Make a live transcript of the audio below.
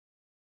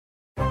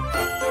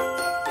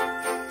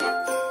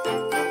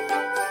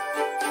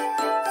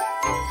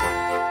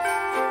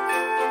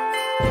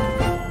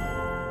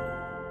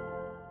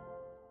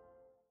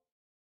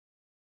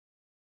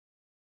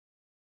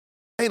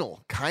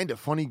Kinda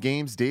Funny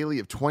Games Daily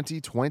of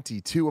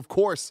 2022. Of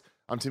course,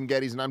 I'm Tim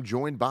Geddes, and I'm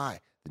joined by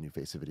the new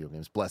face of video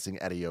games, Blessing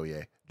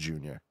Adeoye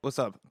Jr. What's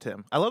up,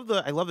 Tim? I love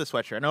the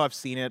sweatshirt. I know I've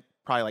seen it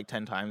probably like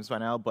 10 times by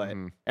now, but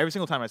every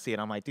single time I see it,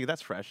 I'm like, dude,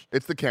 that's fresh.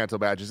 It's the Kanto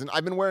badges, and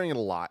I've been wearing it a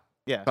lot.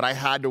 Yeah. But I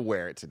had to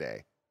wear it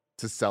today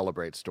to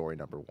celebrate story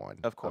number 1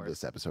 of course.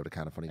 This episode of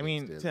Kinda Funny Games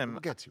mean, Daily. Tim, We'll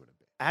get to it in a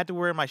bit. I had to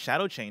wear my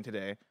Shadow Chain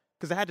today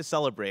because I had to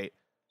celebrate.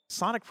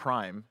 Sonic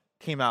Prime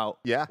came out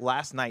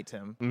last night,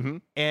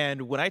 Tim.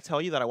 And when I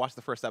tell you that I watched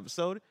the first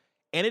episode,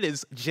 and it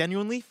is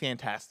genuinely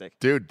fantastic.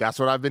 Dude, that's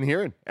what I've been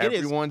hearing.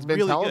 Everyone's been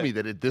really telling good. me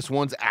that this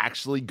one's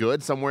actually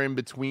good, somewhere in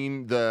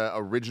between the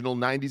original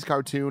 90s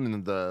cartoon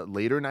and the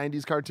later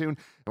 90s cartoon.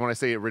 And when I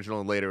say original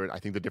and later, I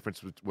think the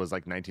difference was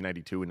like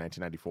 1992 and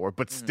 1994.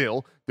 But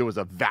still, there was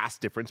a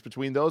vast difference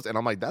between those. And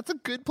I'm like, that's a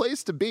good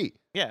place to be.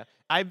 Yeah,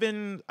 I've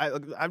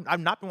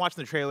not been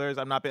watching the trailers.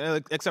 I've not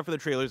been, except for the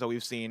trailers that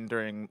we've seen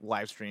during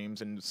live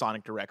streams and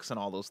Sonic Directs and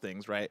all those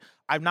things, right?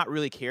 I've not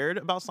really cared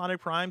about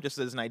Sonic Prime just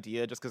as an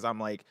idea, just because I'm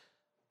like,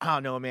 I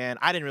don't know, man.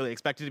 I didn't really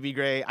expect it to be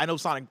great. I know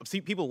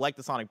people like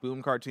the Sonic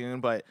Boom cartoon,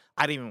 but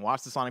I didn't even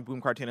watch the Sonic Boom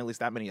cartoon, at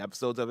least that many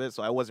episodes of it,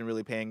 so I wasn't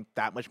really paying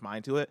that much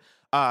mind to it.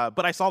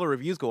 But I saw the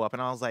reviews go up,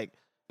 and I was like,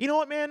 you know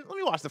what, man? Let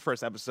me watch the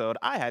first episode.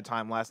 I had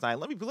time last night.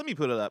 Let me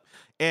put it up.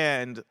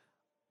 And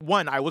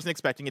one, I wasn't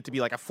expecting it to be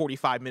like a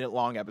 45-minute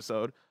long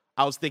episode.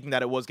 I was thinking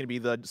that it was going to be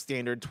the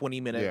standard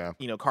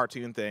 20-minute,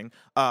 cartoon thing.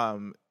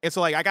 And so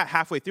like I got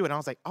halfway through, and I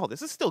was like, oh,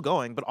 this is still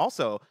going, but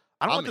also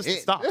I don't want this to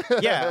stop.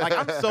 Yeah, like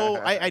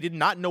I did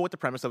not know what the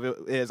premise of it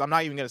is. I'm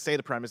not even going to say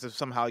the premise if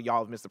somehow y'all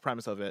have missed the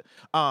premise of it.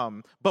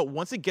 But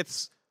once it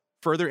gets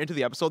further into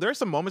the episode, there are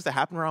some moments that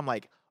happen where I'm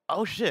like,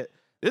 oh shit,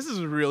 this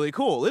is really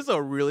cool. This is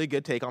a really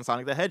good take on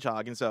Sonic the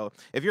Hedgehog. And so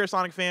if you're a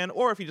Sonic fan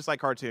or if you just like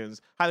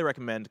cartoons, highly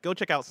recommend. Go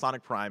check out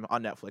Sonic Prime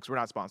on Netflix. We're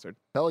not sponsored.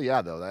 Hell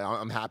yeah, though.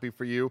 I'm happy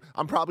for you.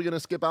 I'm probably going to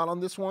skip out on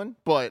this one,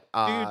 but... Dude,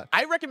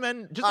 I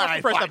recommend just watch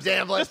the first episode.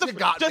 Damn, just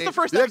the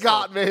first episode. You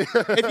got me.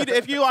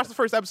 if you watch the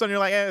first episode and you're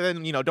like,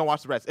 then, don't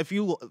watch the rest. I just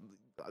want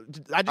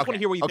to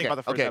hear what you think about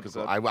the first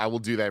episode. Cool. I will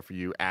do that for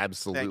you.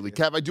 Absolutely.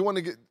 Kev, I do want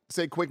to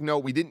say a quick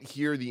note. We didn't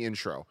hear the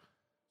intro,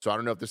 so I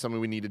don't know if there's something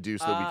we need to do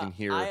so that we can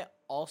hear. I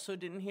also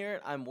didn't hear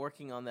it. I'm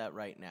working on that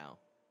right now.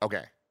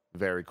 Okay.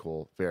 Very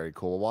cool. Very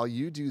cool. While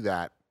you do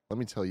that, let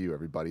me tell you,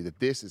 everybody, that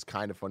this is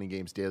Kinda Funny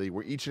Games Daily,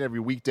 where each and every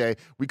weekday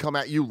we come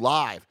at you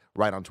live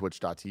right on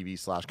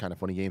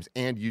twitch.tv/kindoffunnygames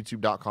and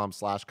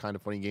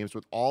youtube.com/kindoffunnygames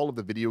with all of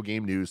the video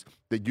game news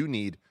that you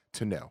need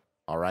to know.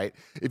 All right.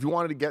 If you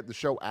wanted to get the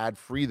show ad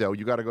free, though,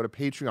 you got to go to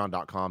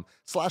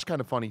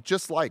patreon.com/kindoffunny,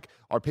 just like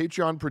our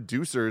Patreon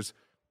producers.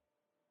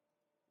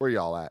 Where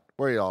y'all at?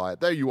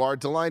 There you are.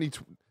 Delaney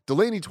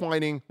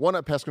Twining, One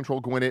Up Pest Control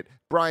Gwinnett,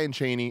 Brian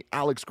Cheney,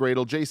 Alex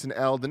Gradle, Jason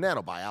L., the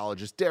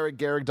nanobiologist, Derek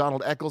Garrick,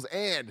 Donald Eccles,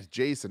 and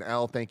Jason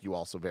L. Thank you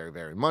all so very,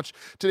 very much.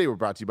 Today we're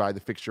brought to you by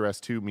the Fixture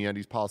S2,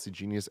 MeUndies, Policy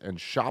Genius, and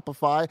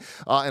Shopify.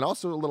 And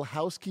also a little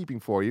housekeeping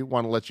for you.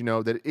 Want to let you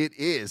know that it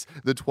is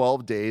the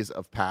 12 days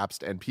of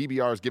Pabst, and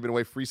PBR is giving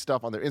away free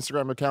stuff on their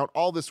Instagram account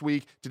all this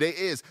week. Today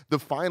is the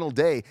final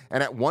day,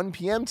 and at 1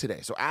 p.m.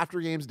 today, so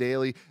after Games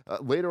Daily,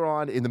 later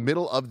on in the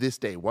middle of this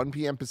day, 1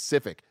 p.m.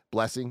 Pacific,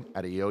 Blessing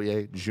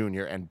Adeoye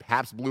Jr. and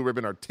Pabst Blue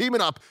Ribbon are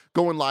teaming up,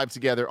 going live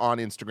together on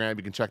Instagram.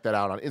 You can check that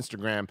out on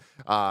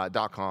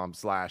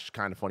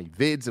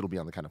Instagram.com/kindoffunnyvids. It'll be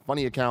on the Kinda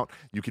Funny account.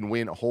 You can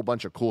win a whole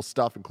bunch of cool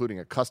stuff, including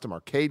a custom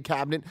arcade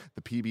cabinet,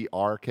 the PB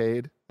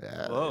Arcade.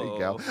 Yeah, there you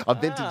go. A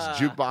vintage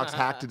jukebox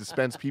hack to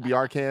dispense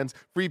PBR cans,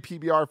 free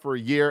PBR for a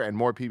year, and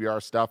more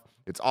PBR stuff.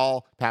 It's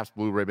all Pabst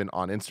Blue Ribbon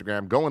on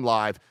Instagram, going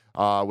live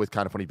with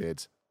Kinda Funny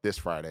Vids this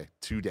Friday,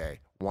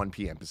 today, 1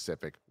 p.m.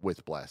 Pacific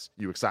with Bless.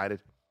 You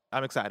excited?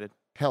 I'm excited.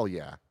 Hell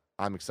yeah.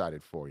 I'm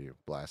excited for you,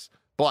 Bless.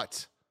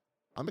 But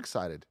I'm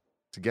excited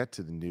to get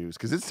to the news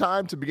because it's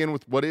time to begin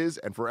with what is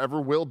and forever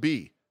will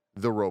be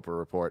the Roper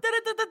Report.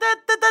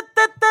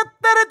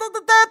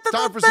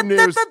 Time for some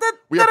news.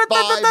 We have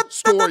 5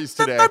 stories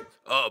today.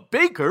 A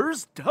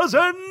baker's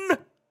dozen.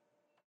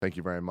 Thank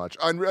you very much.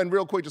 And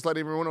real quick, just let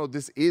everyone know,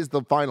 this is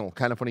the final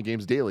Kinda Funny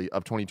Games Daily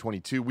of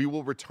 2022. We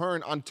will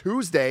return on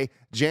Tuesday,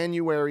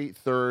 January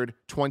 3rd,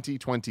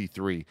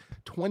 2023.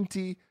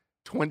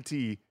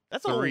 2023.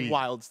 That's a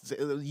wild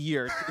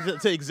year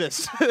to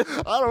exist.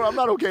 I'm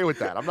not okay with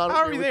that. I'm not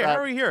How okay are we with there? that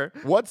How are we here?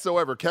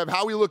 whatsoever. Kev,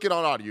 how are we looking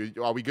on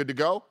audio? Are we good to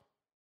go?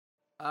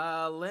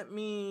 Let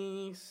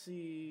me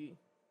see.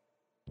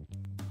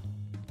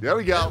 There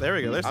we go. Yeah, there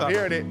we go. I'm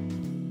hearing it.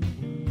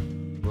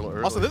 A little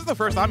early. Also, this is the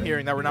first I'm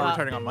hearing that we're not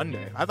returning on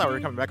Monday. I thought we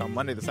were coming back on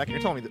Monday the 2nd. You're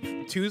telling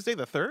me Tuesday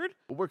the 3rd?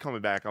 We're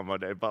coming back on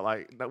Monday, but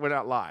we're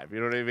not live. You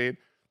know what I mean?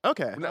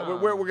 Okay.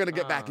 We're going to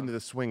get back into the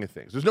swing of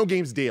things. There's no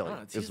games daily,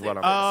 is what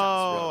I'm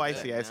I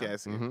see. All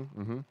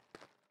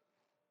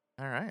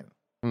right.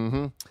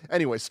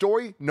 Anyway,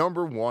 story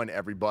number 1,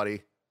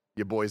 everybody.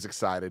 Your boy's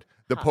excited.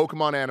 The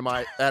Pokemon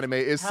anime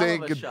is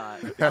saying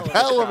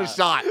hell of a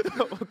shot.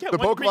 The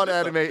Pokemon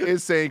anime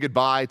is saying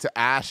goodbye to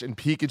Ash and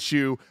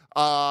Pikachu.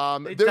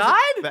 They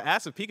died? The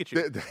ass of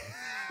Pikachu.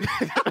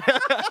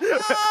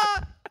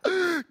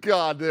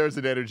 God, there's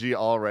an energy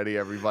already,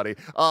 everybody.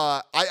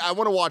 I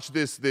want to watch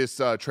this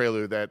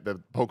trailer that the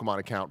Pokemon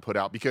account put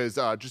out because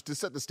just to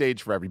set the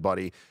stage for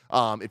everybody,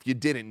 if you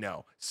didn't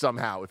know,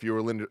 somehow, if you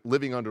were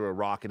living under a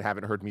rock and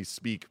haven't heard me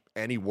speak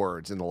any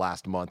words in the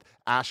last month,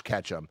 Ash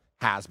Ketchum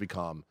has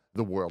become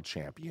the world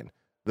champion.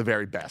 The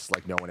very best,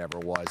 like no one ever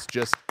was.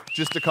 Just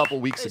a couple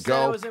weeks They ago.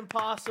 said it was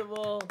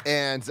impossible.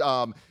 And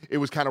it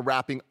was kind of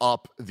wrapping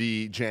up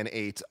the Gen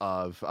 8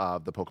 of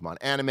the Pokemon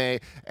anime.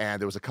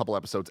 And there was a couple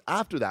episodes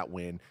after that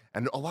win.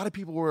 And a lot of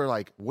people were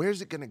like,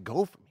 where's it going to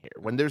go from here?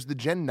 When there's the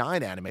Gen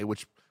 9 anime,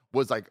 which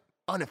was like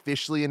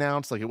unofficially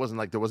announced. Like it wasn't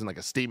like there wasn't like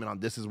a statement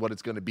on this is what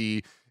it's going to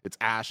be. It's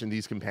Ash and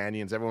these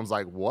companions. Everyone's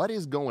like, what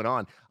is going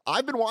on?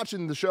 I've been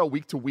watching the show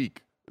week to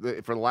week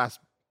for the last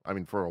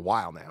for a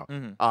while now.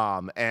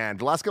 And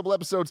the last couple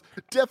episodes,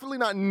 definitely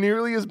not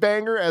nearly as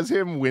banger as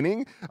him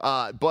winning.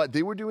 But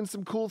they were doing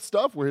some cool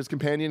stuff where his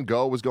companion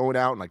Go was going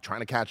out and like trying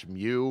to catch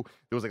Mew.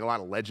 There was like a lot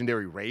of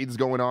legendary raids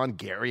going on.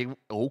 Gary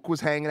Oak was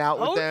hanging out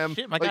with them.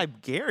 Shit, my Like, guy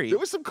Gary. There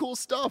was some cool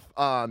stuff.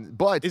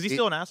 But Is he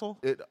still an asshole?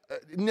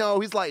 no,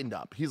 he's lightened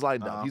up. He's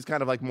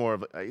kind of like more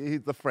of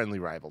he's the friendly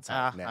rival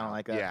type now. I don't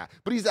like that. Yeah,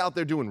 but he's out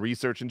there doing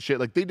research and shit.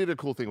 Like they did a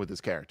cool thing with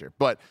his character,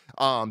 but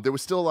there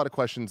was still a lot of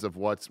questions of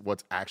what's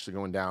actually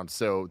going down.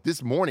 So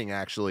this morning,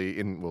 actually,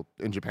 in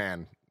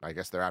Japan, I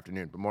guess their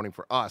afternoon, but morning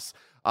for us.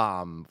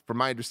 From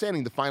my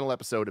understanding, the final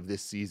episode of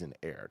this season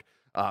aired.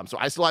 So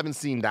I still haven't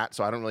seen that,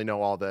 so I don't really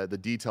know all the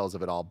details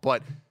of it all.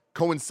 But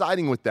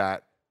coinciding with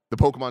that, the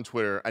Pokemon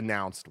Twitter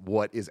announced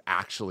what is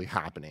actually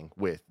happening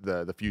with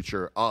the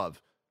future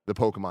of the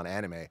Pokemon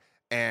anime,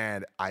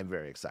 and I'm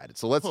very excited.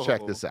 So let's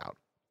check this out.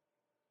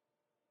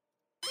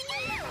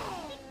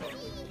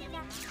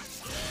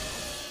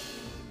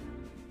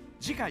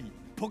 次回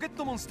ポケッ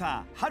トモンス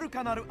ター遥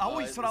かなる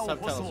青い空を放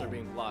Subtitles 送 are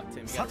being blocked.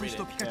 Tim, you サ gotta ト read シ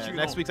と it. ピカチュウ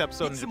Next week's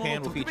episode in いつも Japan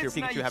の will feature 特別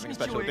な Pikachu having a 一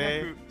日 special を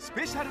day. 描くス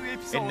ペシャルエ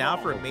ピソー And ド now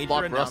for a major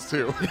Block for us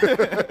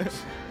announcement. too.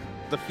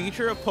 The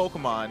future of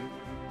Pokemon.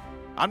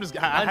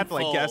 I have to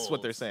like guess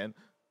what they're saying.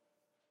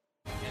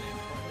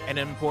 An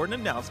important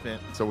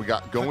announcement. So we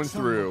got going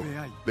through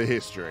the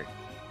history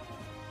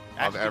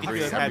of Ash every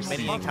Pikachu has had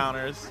many season.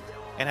 encounters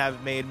and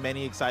have made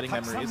many exciting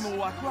たくさん memories. の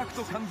ワクワク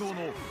と感動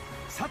の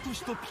サト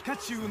シとピカ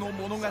チュウの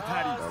物語 Oh, God.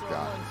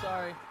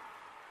 Sorry.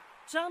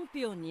 チャン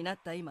ピオンになっ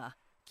た今、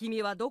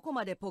君はどこ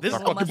までポ This ケ is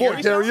モン fucking マ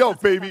boy, スター Gary Oak, を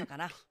達成 baby. したのか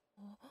な。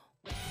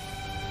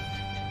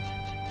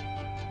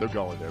 They're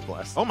going there,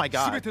 bless. Oh my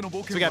god. 全ての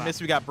冒 So we 険 got は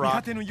Misty, we got 見 Brock.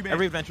 果ての夢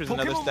Every adventure is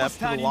another Pokemon step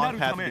Master to the にな long る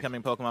path た to め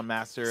becoming Pokemon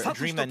Master, a サト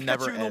シ dream と that ピカ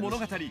never チュウの物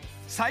語 ends.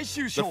 最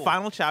終 The 章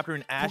final chapter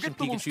in ポ Ash ケッ and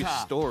トモンスタ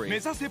Pikachu's ー story. 目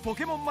指せポ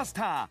ケモンマス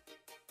ター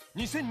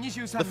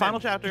 2023 The final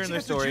chapter in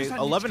their story,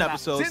 11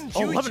 episodes.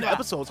 Oh, 11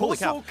 episodes, holy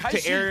cow.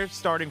 To air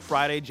starting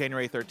Friday,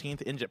 January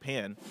 13th in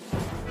Japan.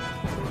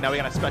 Now we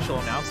got a special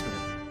announcement.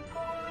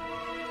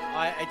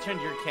 I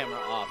turned your camera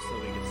off so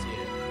we could see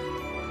it.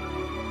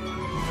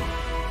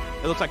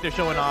 It looks like they're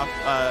showing off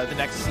the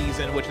next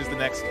season, which is the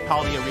next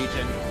Paldea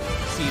region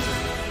season.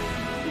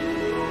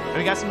 And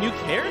we got some new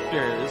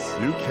characters.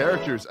 New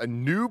characters, a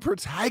new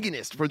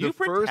protagonist for the New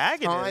first time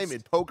protagonist.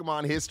 in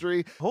Pokemon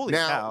history. Holy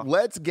now, cow.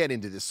 let's get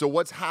into this. So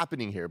what's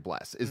happening here,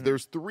 Bless, is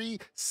there's 3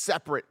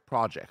 separate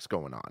projects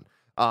going on.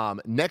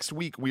 Next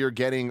week, we are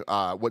getting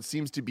what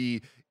seems to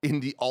be in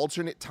the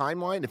alternate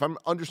timeline. If I'm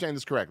understanding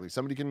this correctly,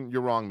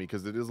 you're wrong me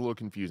because it is a little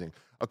confusing.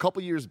 A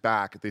couple years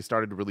back, they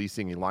started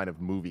releasing a line of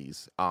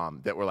movies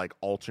that were like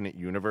alternate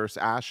universe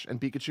Ash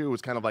and Pikachu. It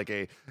was kind of like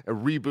a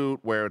reboot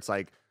where it's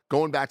like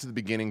going back to the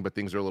beginning, but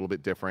things are a little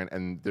bit different.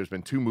 And there's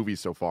been 2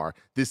 movies so far.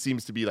 This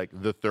seems to be like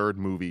the 3rd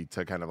movie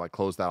to kind of like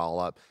close that all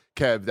up.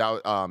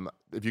 Kev,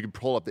 if you could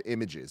pull up the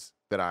images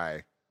that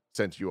I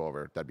sent you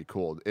over, that'd be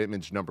cool.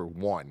 Image number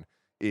 1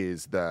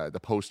 is the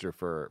poster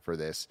for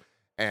this.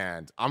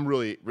 And I'm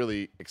really,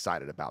 really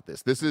excited about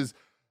this. This is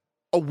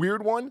a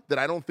weird one that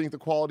I don't think the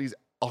quality's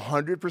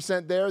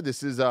 100% there.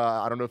 This is,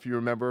 I don't know if you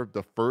remember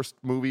the first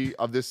movie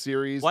of this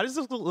series. Why does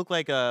this look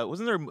like,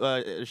 wasn't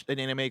there an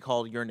anime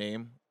called Your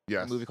Name?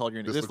 Yes. A movie called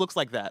Your Name. This This looks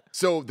like that.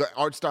 So the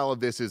art style of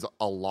this is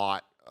a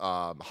lot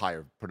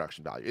higher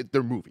production value.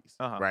 They're movies,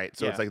 right?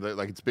 So it's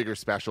like it's bigger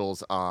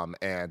specials,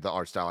 and the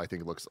art style I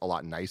think looks a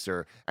lot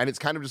nicer. And it's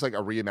kind of just like a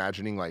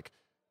reimagining, like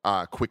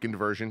quickened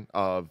version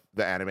of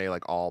the anime,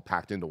 like all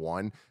packed into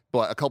one.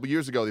 But a couple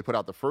years ago, they put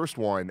out the first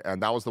one,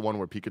 and that was the one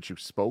where Pikachu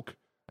spoke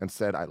and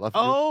said, "I love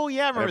you." Oh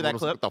yeah, I And remember that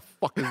everyone was clip. like,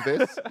 what the fuck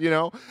is this? You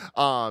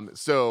know?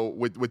 So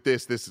with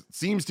this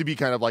seems to be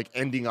kind of like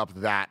ending up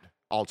that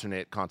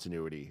alternate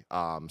continuity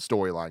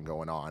storyline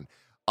going on.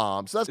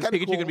 So that's Is kind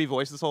of Pikachu cool. gonna be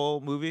voiced this whole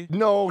movie?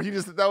 No,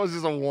 that was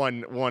just a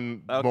one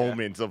Okay.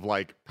 moment of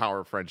like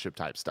power friendship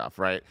type stuff,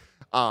 right?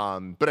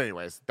 But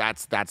anyways,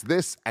 that's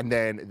this, and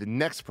then the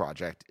next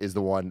project is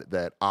the one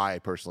that I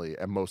personally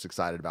am most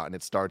excited about, and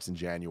it starts in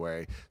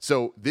January.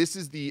 So this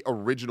is the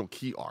original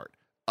key art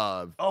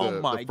of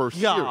my the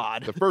first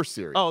God. series, the first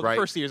series. Oh, right?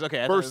 the first series.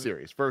 Okay, I First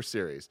thought-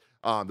 series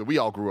that we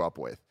all grew up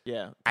with.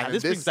 Yeah, And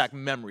this this- brings back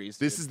memories.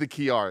 This dude. is the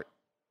key art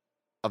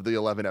of the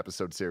 11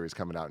 episode series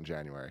coming out in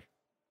January.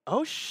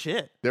 Oh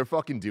shit! They're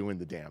fucking doing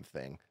the damn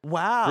thing.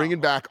 Wow.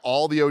 Bringing back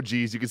all the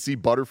OGs. You can see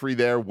Butterfree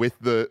there with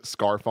the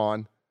scarf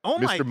on. Oh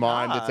my Mr.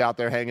 Mime God. that's out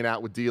there hanging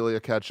out with Delia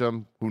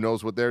Ketchum. Who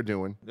knows what they're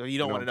doing? You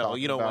don't want to know.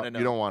 You don't want to know.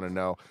 You don't want to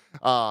know.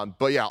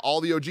 But yeah,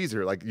 all the OGs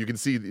are like, you can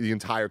see the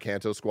entire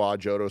Kanto squad,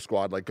 Johto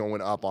squad, like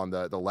going up on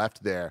the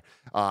left there.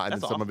 And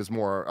then some of his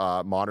more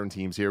modern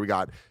teams here. We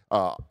got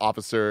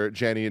Officer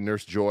Jenny and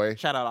Nurse Joy.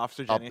 Shout out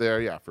Officer Jenny. Up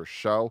there, yeah, for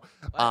show.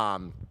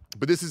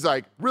 But this is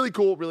like really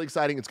cool, really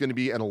exciting. It's going to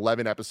be an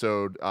 11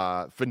 episode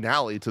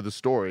finale to the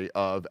story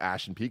of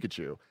Ash and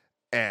Pikachu.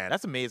 And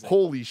that's amazing.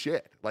 Holy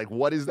shit. Like,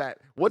 what is that?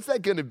 What's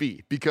that going to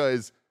be?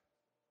 Because,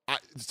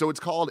 so it's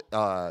called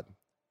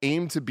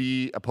Aim to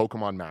Be a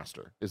Pokemon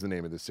Master is the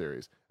name of this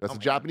series. That's a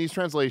Japanese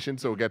translation,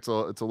 so it's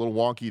a little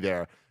wonky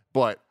there.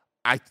 But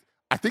I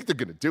think they're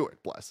going to do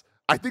it, bless.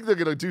 I think they're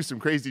going to do some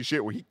crazy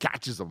shit where he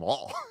catches them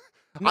all.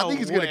 I think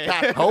he's going to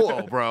catch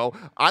Ho-Oh, bro.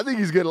 I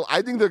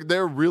think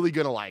they're really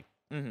going to like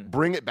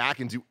bring it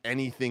back and do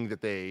anything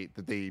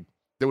that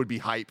would be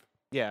hype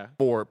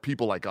for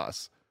people like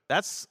us.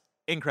 That's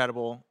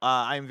incredible.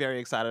 I'm very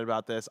excited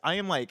about this. I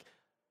am like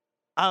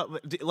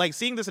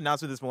seeing this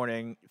announcement this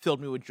morning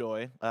filled me with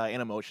joy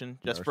and emotion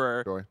just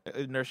for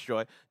Nurse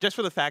Joy, just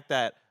for the fact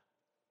that,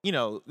 you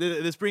know,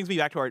 this brings me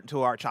back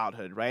to our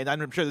childhood, right? And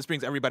I'm sure this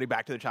brings everybody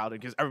back to their childhood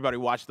because everybody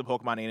watched the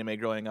Pokemon anime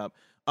growing up.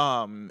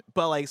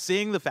 But like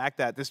seeing the fact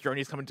that this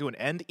journey is coming to an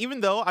end, even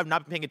though I've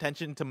not been paying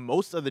attention to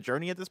most of the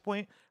journey at this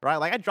point, right?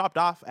 Like I dropped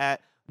off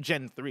at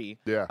Gen 3.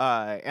 Yeah.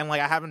 And like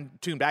I haven't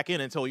tuned back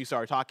in until you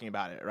started talking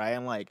about it, right?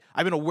 And like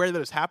I've been aware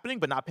that it's happening,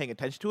 but not paying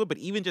attention to it. But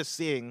even just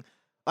seeing,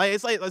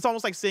 it's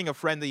almost like seeing a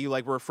friend that you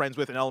like were friends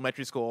with in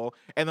elementary school,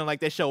 and then like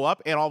they show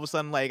up, and all of a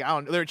sudden like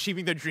they're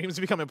achieving their dreams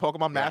of becoming a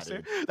Pokemon master.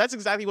 Dude. That's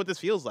exactly what this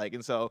feels like.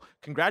 And so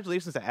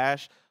congratulations to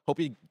Ash.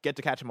 Hope you get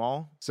to catch them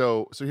all.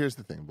 So here's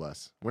the thing,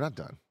 Bless. We're not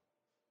done.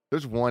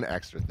 There's one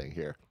extra thing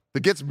here that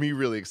gets me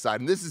really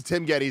excited. And this is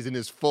Tim Geddes in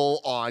his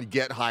full-on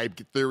get hype,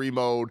 get theory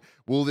mode.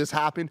 Will this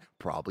happen?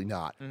 Probably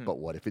not. But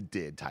what if it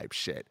did type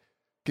shit?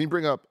 Can you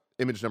bring up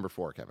image number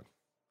 4, Kevin?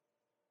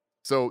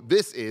 So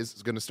this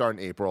is going to start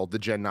in April, the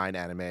Gen 9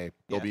 anime.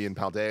 It'll be in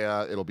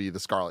Paldea. It'll be the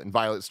Scarlet and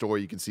Violet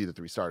story. You can see the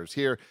 3 starters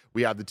here.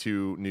 We have the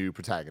 2 new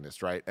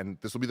protagonists, right? And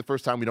this will be the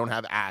first time we don't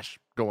have Ash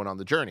going on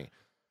the journey.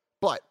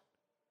 But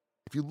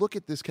if you look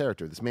at this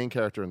character, this main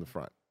character in the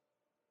front,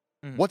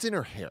 what's in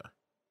her hair?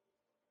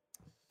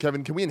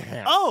 Kevin, can we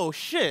enhance? Oh,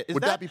 shit.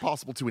 Would that be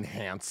possible to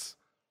enhance?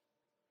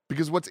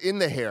 Because what's in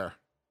the hair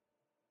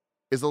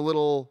is a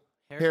little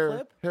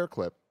hair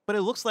clip. But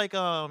it looks like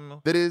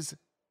that is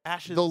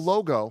Ash's the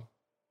logo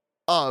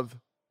of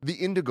the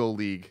Indigo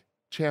League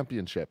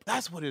Championship.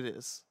 That's what it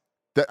is.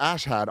 That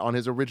Ash had on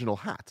his original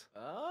hat.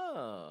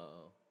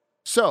 Oh.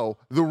 So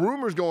the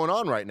rumors going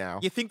on right now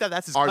You think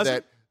that's his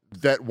cousin?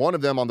 that one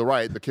of them on the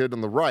right, the kid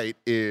on the right,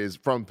 is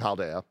from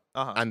Paldea,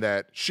 and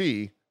that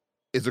she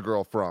is a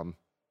girl from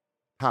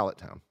Pallet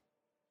Town.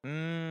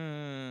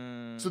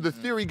 So the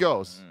theory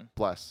goes,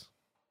 bless.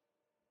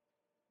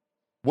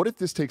 What if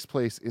this takes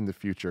place in the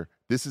future?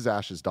 This is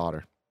Ash's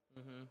daughter.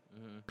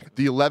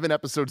 The 11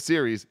 episode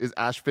series is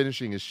Ash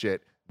finishing his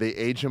shit. They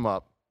age him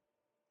up.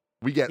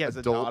 We get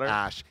adult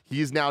Ash.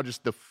 He is now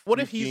just the. What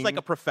if he's like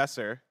a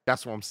professor?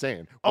 That's what I'm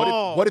saying.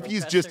 What if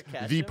he's just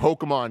the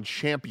Pokemon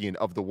champion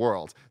of the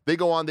world? They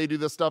go on, they do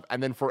this stuff,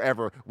 and then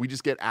forever we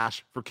just get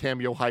Ash for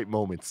cameo hype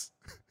moments.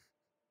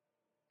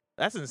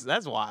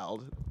 That's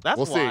wild.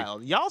 That's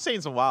wild. Y'all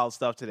saying some wild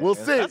stuff today. We'll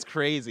see. That's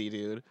crazy,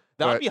 dude.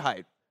 That would be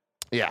hype.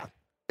 Yeah,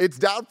 it's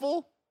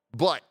doubtful,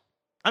 but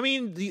I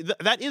mean,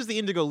 that is the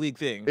Indigo League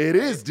thing. It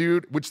is,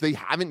 dude, which they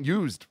haven't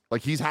used.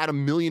 Like he's had a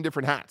million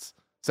different hats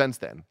since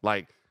then.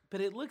 Like. But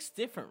it looks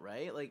different,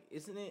 right? Like,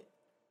 isn't it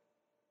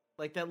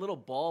like that little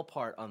ball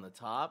part on the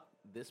top?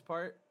 This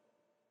part?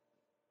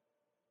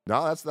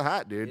 No, that's the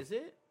hat, dude. Is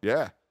it?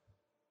 Yeah.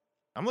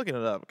 I'm looking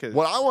it up because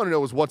what I want to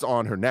know is what's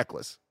on her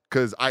necklace.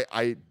 Because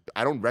I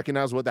don't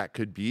recognize what that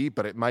could be,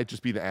 but it might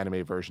just be the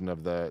anime version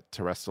of the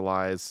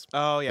Terrestrialize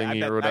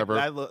thingy or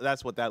whatever.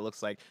 That's what that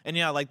looks like. And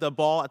yeah, like the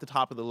ball at the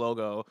top of the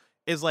logo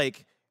is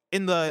like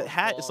in the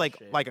hat. It's like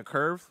a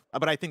curve,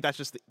 but I think that's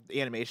just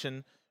the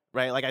animation.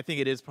 Right, like I think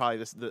it is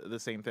probably the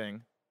same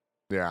thing.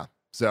 Yeah.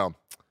 So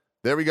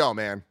there we go,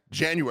 man.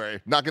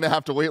 January. Not gonna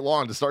have to wait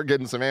long to start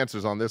getting some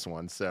answers on this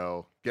one.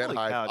 So get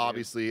hyped.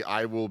 Obviously,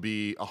 I will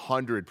be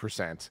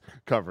 100%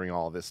 covering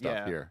all this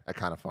stuff here at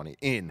Kinda Funny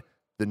in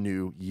the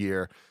new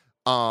year.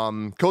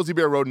 Cozy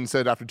Bear Rodin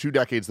said, after 2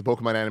 decades, the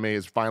Pokemon anime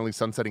is finally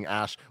sunsetting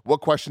Ash.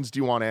 What questions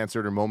do you want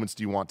answered, or moments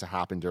do you want to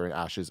happen during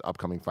Ash's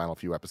upcoming final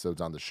few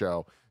episodes on the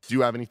show? Do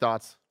you have any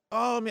thoughts?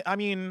 I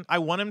mean, I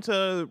want him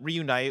to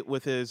reunite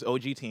with his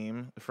OG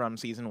team from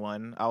season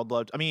 1. I would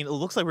love to, I mean, it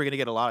looks like we're going to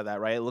get a lot of that,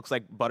 right? It looks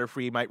like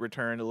Butterfree might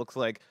return. It looks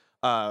like,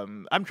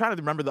 I'm trying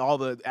to remember all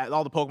the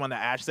Pokemon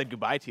that Ash said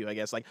goodbye to, I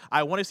guess. Like,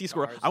 I want to see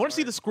I want to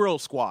see the Squirrel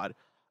Squad.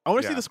 I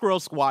want to see the Squirrel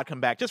Squad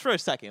come back just for a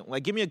second.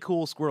 Like, give me a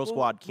cool Squirrel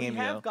Squad cameo. We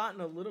have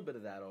gotten a little bit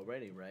of that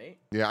already, right?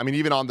 Yeah, I mean,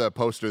 even on the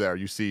poster there,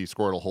 you see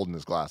Squirtle holding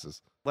his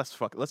glasses. Let's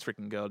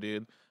freaking go,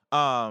 dude.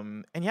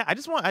 And yeah,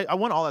 I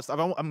want all that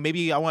stuff.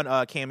 Maybe I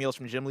want cameos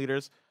from gym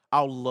leaders.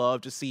 I'll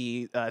love to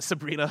see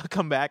Sabrina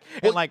come back,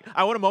 and like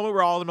I want a moment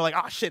where all of them are like,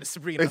 "Oh shit, it's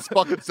Sabrina! It's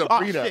fucking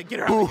Sabrina!" Oh shit, get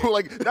her out of here.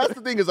 Like that's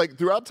the thing is like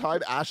throughout time,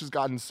 Ash has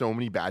gotten so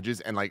many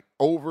badges, and like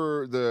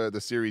over the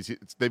series,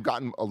 they've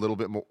gotten a little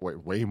bit more,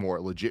 way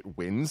more legit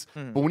wins.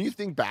 But when you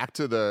think back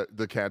to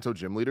the Kanto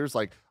gym leaders,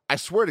 like I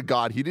swear to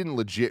God, he didn't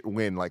legit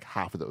win like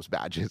half of those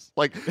badges.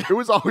 Like it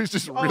was always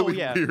just really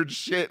yeah. weird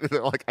shit. And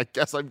they're like, I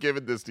guess I'm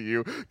giving this to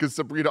you because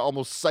Sabrina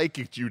almost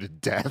psychicked you to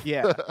death.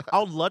 Yeah, I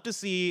would love to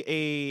see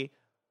a.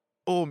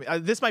 Oh,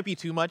 this might be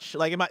too much,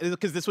 like,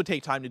 because this would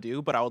take time to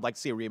do. But I would like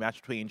to see a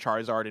rematch between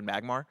Charizard and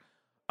Magmar.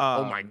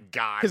 Oh my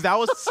God! Because that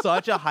was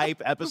such a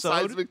hype episode.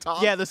 seismic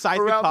toss yeah, the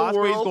seismic around the toss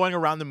where he's world. going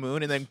around the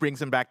moon and then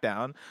brings him back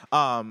down.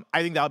 I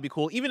think that would be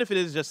cool, even if it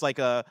is just like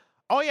a.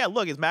 Oh yeah,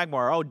 look, it's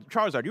Magmar. Oh,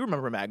 Charizard, you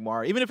remember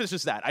Magmar? Even if it's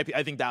just that,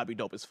 I think that would be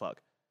dope as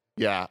fuck.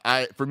 Yeah,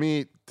 for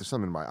me, there's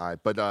something in my eye,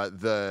 but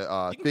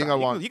the can thing cry. I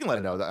want, You can let I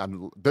it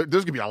know that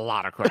there's gonna be a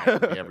lot of crying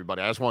for me,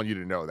 everybody. I just want you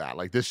to know that,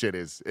 like, this shit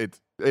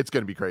it's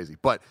gonna be crazy.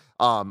 But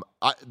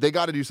they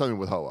got to do something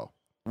with Ho-Oh.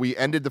 We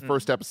ended the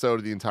first episode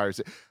of the entire.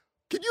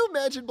 Can you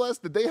imagine, Bless,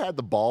 that they had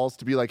the balls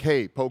to be like,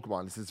 hey,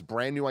 Pokemon, this is a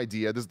brand new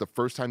idea. This is the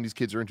first time these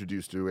kids are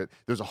introduced to it.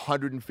 There's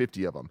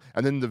 150 of them.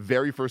 And then the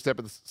very first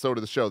episode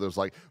of the show, there's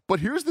like,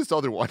 but here's this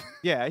other one.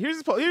 Yeah,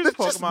 here's That's Pokemon.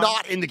 just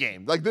not in the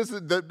game. Like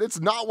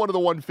it's not one of the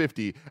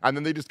 150. And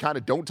then they just kind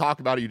of don't talk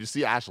about it. You just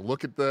see Ash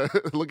look at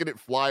it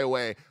fly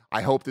away.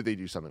 I hope that they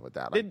do something with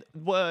that.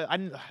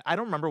 I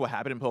don't remember what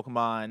happened in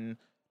Pokemon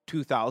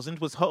 2000.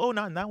 Was Ho-Oh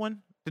not in that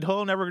one? Did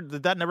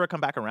that never come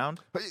back around?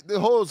 But the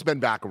Ho-Oh's been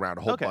back around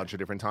a whole Okay. bunch of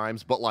different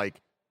times, but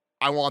like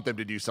I want them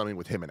to do something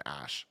with him and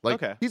Ash. Like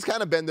Okay. he's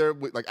kind of been there.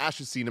 Like Ash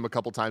has seen him a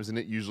couple times, and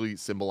it usually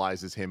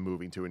symbolizes him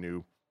moving to a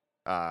new,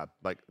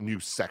 new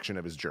section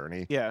of his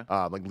journey. Yeah,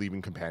 Like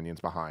leaving companions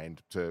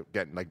behind to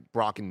get like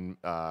Brock and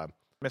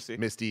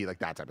Misty, like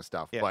that type of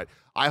stuff. Yeah. But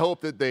I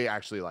hope that they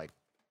actually like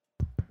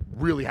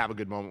really have a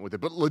good moment with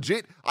it. But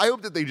legit, I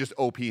hope that they just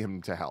OP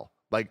him to hell.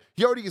 Like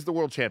he already is the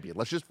world champion.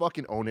 Let's just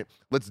fucking own it.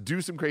 Let's do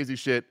some crazy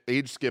shit.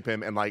 Age skip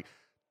him and like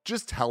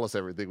just tell us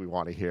everything we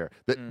want to hear.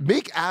 That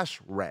make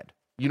Ash red.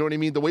 You know what I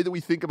mean? The way that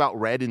we think about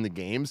red in the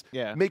games.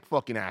 Yeah. Make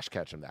fucking Ash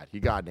Ketchum that. He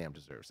goddamn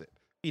deserves it.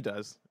 he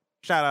does.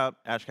 Shout out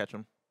Ash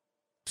Ketchum.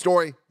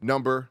 Story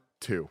number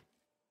 2.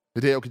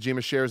 Hideo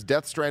Kojima shares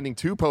Death Stranding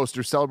 2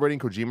 poster celebrating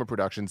Kojima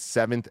Productions'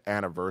 7th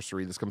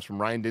anniversary. This comes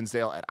from Ryan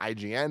Dinsdale at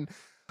IGN.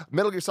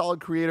 Metal Gear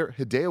Solid creator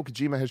Hideo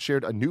Kojima has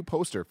shared a new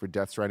poster for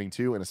Death Stranding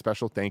 2 and a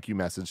special thank you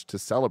message to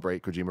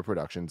celebrate Kojima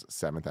Productions'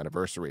 7th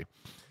anniversary.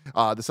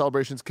 The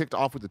celebrations kicked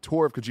off with a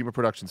tour of Kojima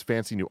Productions'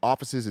 fancy new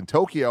offices in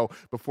Tokyo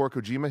before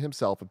Kojima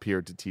himself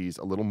appeared to tease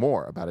a little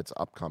more about his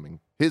upcoming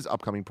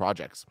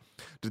projects.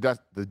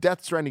 The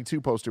Death Stranding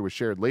 2 poster was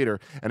shared later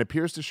and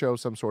appears to show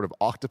some sort of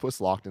octopus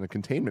locked in a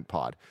containment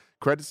pod.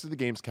 Credits to the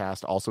game's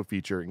cast also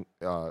feature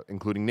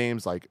including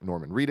names like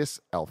Norman Reedus,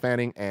 Elle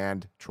Fanning,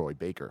 and Troy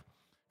Baker.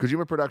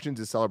 Kojima Productions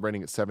is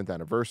celebrating its 7th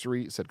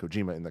anniversary, said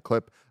Kojima in the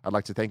clip. I'd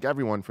like to thank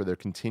everyone for their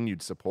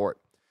continued support.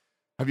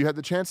 Have you had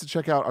the chance to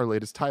check out our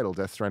latest title,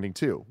 Death Stranding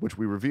 2, which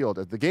we revealed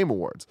at the Game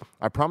Awards?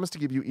 I promise to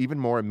give you even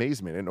more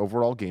amazement and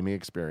overall gaming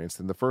experience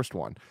than the first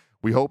one.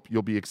 We hope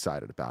you'll be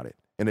excited about it.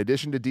 In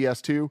addition to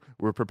DS2,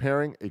 we're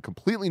preparing a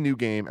completely new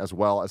game as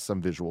well as some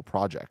visual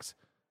projects.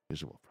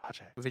 Visual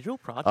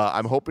projects.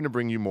 I'm hoping to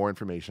bring you more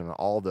information on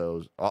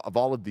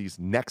all of these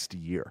next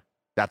year.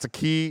 That's a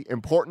key,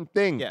 important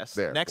thing. Yes,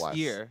 there. next Bless.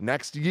 year.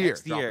 Next year.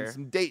 Next year. Dropping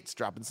some dates,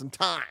 dropping some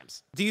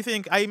times. Do you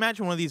think? I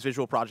imagine one of these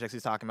visual projects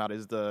he's talking about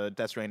is the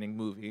Death Stranding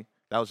movie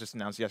that was just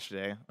announced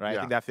yesterday, right? Yeah. I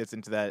think that fits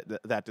into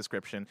that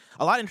description.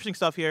 A lot of interesting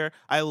stuff here.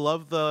 I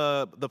love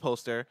the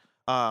poster.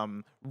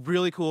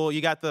 Really cool.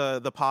 You got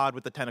the pod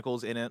with the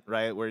tentacles in it,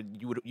 right? Where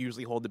you would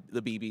usually hold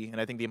the BB, and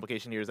I think the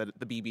implication here is that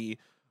the BB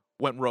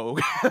went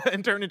rogue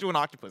and turned into an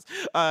octopus.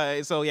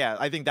 So yeah,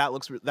 I think that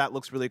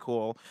looks really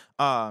cool.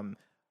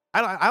 I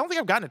don't think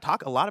I've gotten to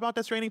talk a lot about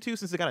Death Stranding 2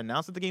 since it got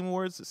announced at the Game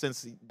Awards.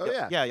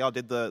 Y'all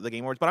did the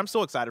Game Awards, but I'm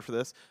so excited for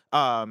this.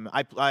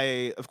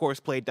 I of course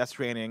played Death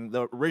Stranding,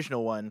 the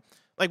original one,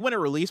 like when it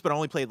released, but I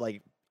only played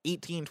like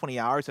 18, 20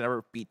 hours and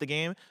never beat the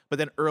game. But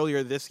then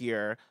earlier this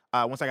year,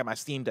 once I got my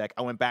Steam Deck,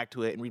 I went back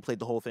to it and replayed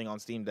the whole thing on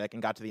Steam Deck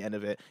and got to the end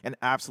of it and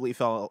absolutely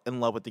fell in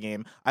love with the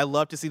game. I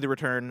love to see the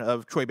return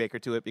of Troy Baker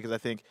to it because I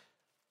think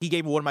he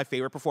gave one of my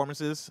favorite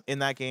performances in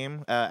that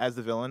game as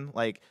the villain.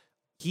 Like,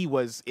 he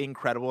was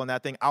incredible in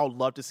that thing. I would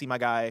love to see my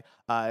guy,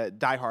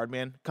 Die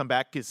Hardman, come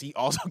back because he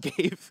also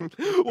gave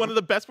one of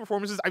the best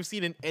performances I've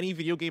seen in any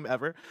video game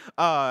ever.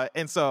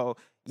 And so,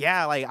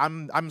 yeah, like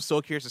I'm so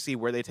curious to see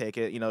where they take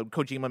it. You know,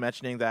 Kojima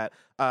mentioning that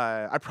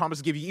I promise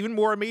to give you even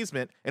more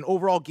amazement and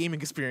overall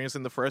gaming experience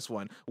than the first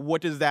one.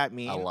 What does that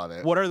mean? I love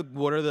it. What are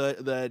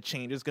the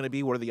changes going to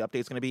be? What are the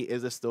updates going to be?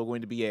 Is this still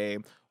going to be a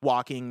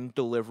walking,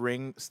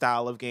 delivering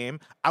style of game?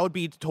 I would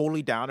be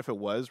totally down if it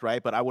was,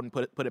 right? But I wouldn't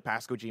put it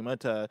past Kojima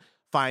to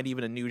find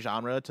even a new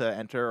genre to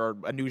enter or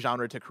a new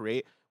genre to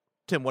create.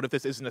 Tim, what if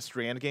this isn't a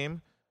Strand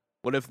game?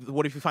 What if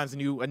he finds a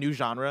new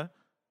genre?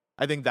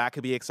 I think that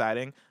could be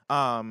exciting.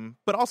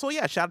 But also,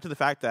 yeah, shout out to the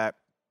fact that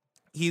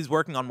he's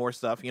working on more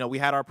stuff. We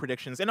had our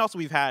predictions, and also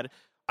we've had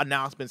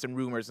announcements and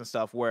rumors and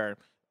stuff where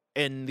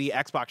in the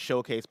Xbox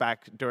showcase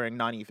back during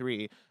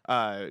 93,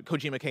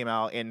 Kojima came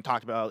out and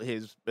talked about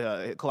his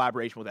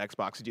collaboration with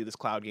Xbox to do this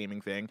cloud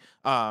gaming thing.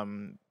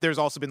 There's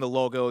also been the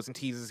logos and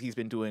teases he's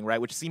been doing,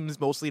 right, which seems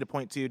mostly to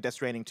point to Death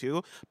Stranding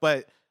 2.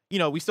 But,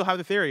 we still have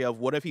the theory of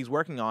what if he's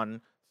working on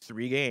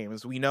 3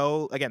 games. We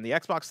know, again, the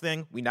Xbox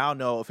thing, we now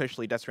know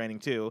officially Death Stranding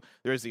 2.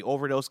 There's the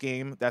Overdose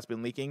game that's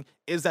been leaking.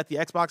 Is that the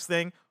Xbox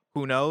thing?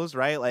 Who knows,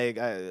 right? Like,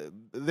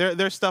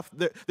 there's stuff.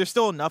 There's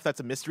still enough that's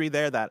a mystery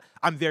there that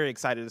I'm very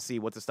excited to see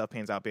what the stuff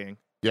pans out being.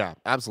 Yeah,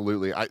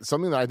 absolutely.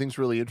 Something that I think is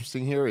really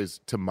interesting here is,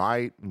 to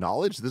my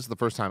knowledge, this is the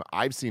first time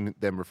I've seen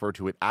them refer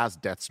to it as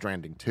Death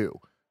Stranding 2.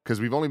 Because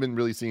we've only been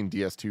really seeing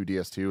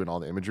DS2, and all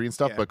the imagery and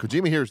stuff. Yeah. But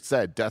Kojima here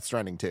said Death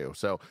Stranding 2.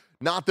 So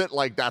not that,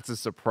 like, that's a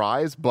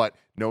surprise, but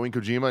knowing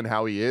Kojima and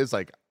how he is,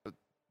 like,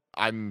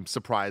 I'm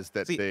surprised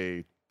that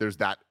there's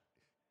that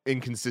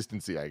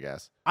inconsistency, I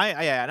guess.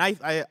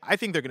 I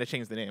think they're gonna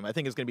change the name. I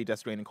think it's gonna be Death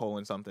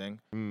Stranding : something.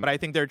 But I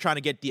think they're trying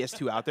to get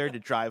DS2 out there to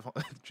drive.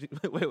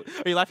 Wait,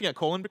 are you laughing at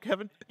colon,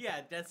 Kevin?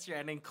 Yeah, Death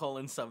Stranding :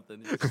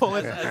 something.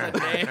 Colon as a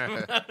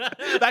name.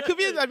 That could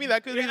be. I mean,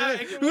 that could be.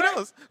 Who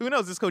knows? Who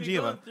knows? It's Keep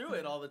Kojima. going through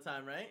it all the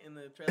time, right? In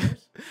the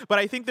trailers. But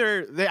I think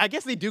I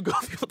guess they do go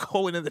through the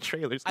colon in the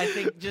trailers. I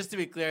think, just to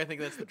be clear, I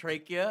think that's the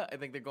trachea. I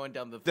think they're going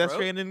down the throat.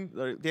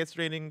 Death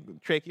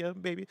Stranding trachea,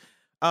 baby.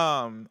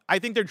 I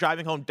think they're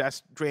driving home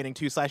Death Stranding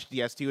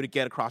 2/DS2 to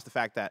get across the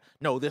fact that,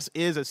 no, this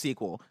is a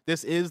sequel.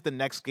 This is the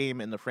next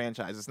game in the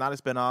franchise. It's not a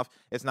spinoff.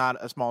 It's not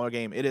a smaller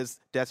game. It is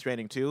Death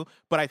Stranding 2.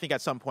 But I think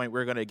at some point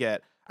we're going to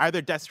get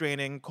either Death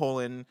Stranding :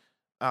 I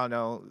don't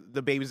know,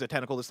 the baby's a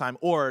tentacle this time,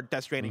 or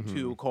Death Stranding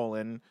 2 :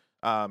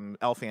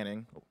 Elle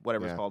Fanning,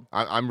 whatever it's called.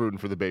 I'm rooting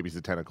for the baby's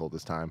a tentacle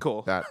this time.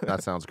 Cool.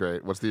 That sounds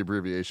great. What's the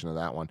abbreviation of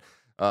that one?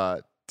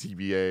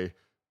 TBA.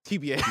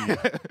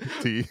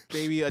 TBA.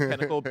 Baby, a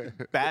tentacle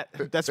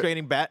bat. Death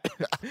Stranding bat.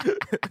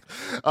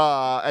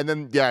 And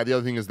then, the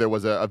other thing is there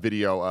was a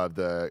video of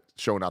the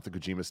showing off the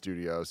Kojima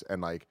Studios, and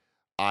like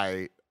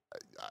I'm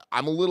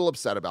a little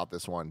upset about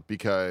this one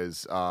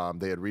because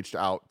they had reached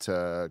out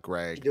to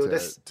Greg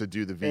to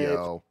do the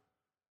VO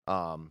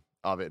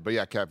of it. But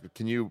yeah, Kev,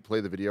 can you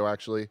play the video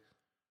actually?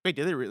 Wait,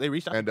 did they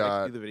reach out to Greg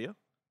to do the video?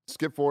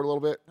 Skip forward a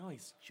little bit. No,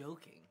 he's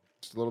joking.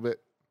 Just a little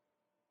bit.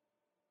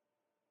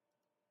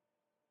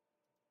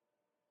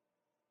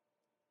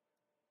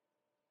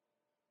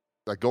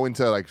 Like, go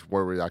into like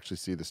where we actually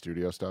see the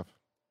studio stuff.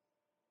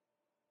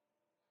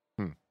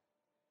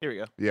 Here we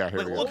go. Yeah, here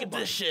we go. Look at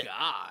this shit.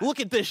 God. Look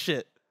at this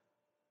shit.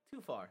 Too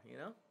far,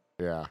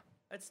 Yeah.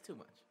 That's too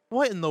much.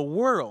 What in the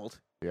world?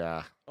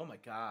 Yeah. Oh my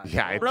God.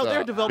 Yeah, it's, Bro,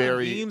 they're developing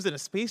very- games in a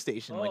space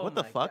station. Like, Oh what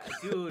the my fuck?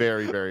 God, dude.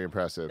 Very, very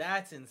impressive.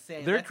 That's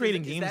insane. They're That's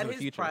creating is games that in the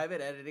his future.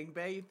 private editing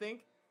bay, you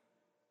think?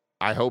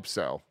 I hope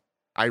so.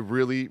 I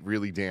really,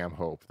 really damn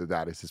hope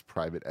that is his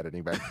private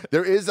editing bag.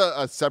 There is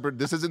a separate,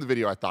 this isn't the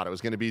video I thought it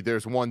was going to be.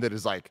 There's one that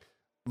is like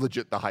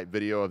legit the hype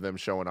video of them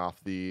showing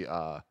off the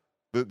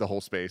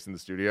whole space in the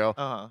studio.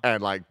 Uh-huh.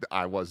 And like,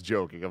 I was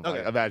joking. I'm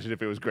like, Okay. imagine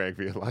if it was Greg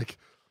being like,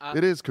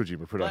 it is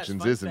Kojima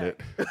Productions, isn't it?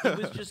 He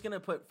was just going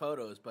to put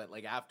photos, but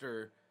like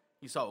after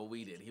he saw what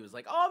we did, he was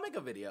like, oh, I'll make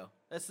a video.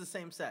 That's the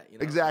same set. You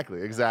know?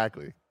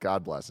 Exactly.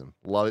 God bless him.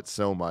 Love it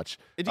so much.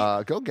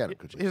 Go get it,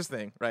 Kojima. Here's the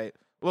thing, right?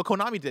 What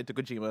Konami did to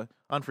Kojima,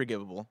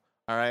 unforgivable.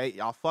 All right?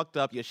 Y'all fucked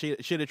up. You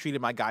should have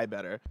treated my guy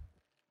better.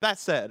 That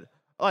said,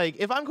 like,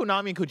 if I'm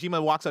Konami and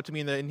Kojima walks up to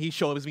me and he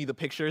shows me the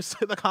pictures,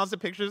 the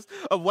constant pictures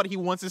of what he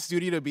wants his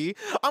studio to be,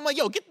 I'm like,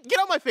 yo, get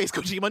out my face,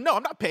 Kojima. No,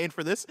 I'm not paying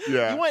for this.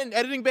 Yeah. You want an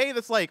editing bay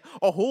that's like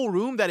a whole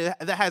room that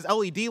has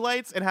LED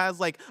lights and has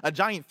like a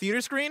giant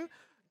theater screen?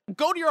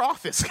 Go to your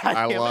office, guy.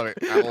 I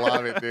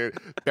love it, dude.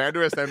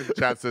 Pandora in the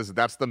chat says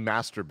that's the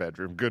master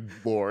bedroom. Good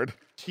lord.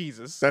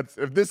 Jesus.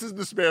 If this is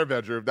the spare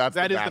bedroom, that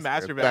is the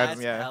master bedroom.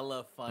 That's yeah.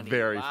 hella funny.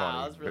 Very wow, funny.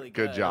 That was really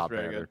good job,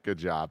 Very Banner. good. Good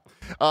job.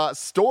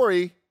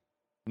 Story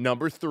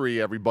number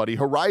 3, everybody.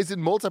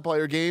 Horizon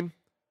multiplayer game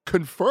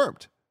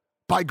confirmed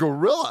by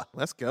Guerrilla.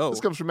 Let's go.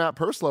 This comes from Matt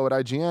Purslow at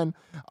IGN.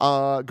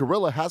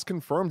 Guerrilla has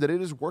confirmed that it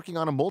is working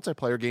on a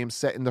multiplayer game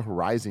set in the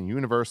Horizon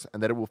universe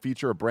and that it will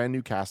feature a brand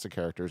new cast of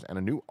characters and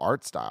a new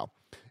art style.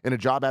 In a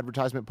job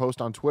advertisement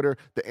post on Twitter,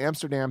 the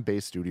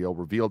Amsterdam-based studio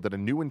revealed that a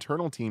new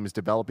internal team is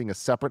developing a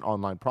separate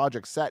online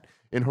project set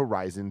in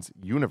Horizon's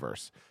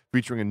universe.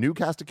 Featuring a new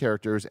cast of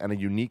characters and a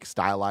unique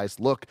stylized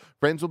look,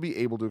 fans will be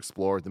able to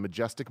explore the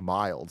majestic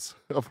wilds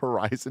of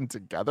Horizon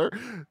together.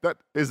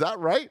 Is that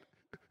right?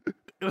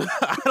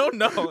 I don't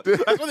know.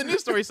 That's what the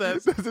news story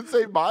says. Does it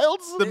say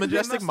milds? The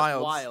majestic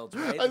milds. Wilds,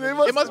 right? I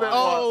mean, It must be.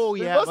 Oh,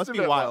 It yeah. must It must have be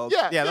been wild. wild.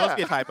 Yeah, Yeah, that must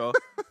be a typo.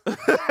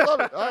 Love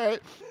it. All right.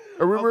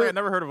 A I've rumor,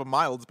 never heard of a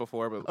milds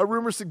before, but a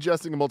rumor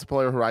suggesting a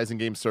multiplayer Horizon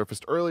game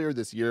surfaced earlier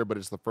this year, but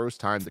it's the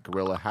first time that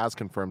Guerrilla has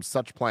confirmed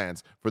such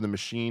plans for the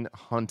Machine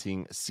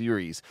Hunting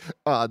series.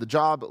 The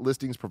job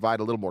listings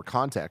provide a little more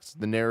context.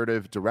 The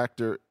narrative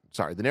director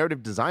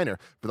narrative designer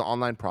for the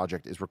online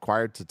project is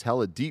required to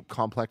tell a deep,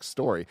 complex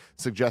story,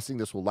 suggesting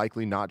this will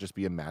likely not just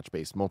be a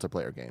match-based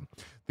multiplayer game.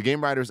 The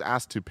game writer is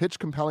asked to pitch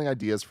compelling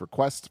ideas for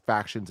quests,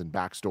 factions, and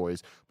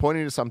backstories,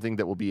 pointing to something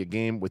that will be a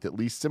game with at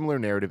least similar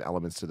narrative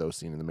elements to those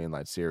seen in the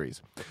mainline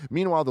series.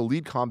 Meanwhile, the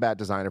lead combat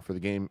designer for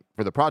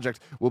the project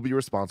will be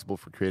responsible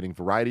for creating a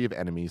variety of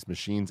enemies,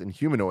 machines, and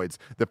humanoids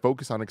that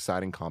focus on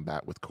exciting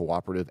combat with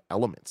cooperative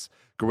elements.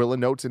 Guerrilla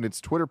notes in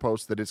its Twitter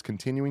post that it's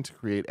continuing to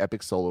create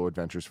epic solo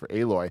adventures for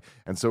Aloy,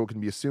 and so it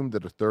can be assumed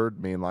that a third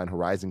mainline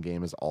Horizon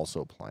game is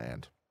also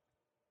planned.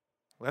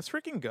 Let's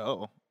freaking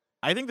go.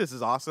 I think this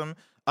is awesome.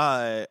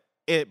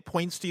 It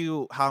points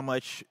to how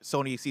much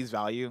Sony sees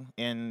value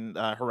in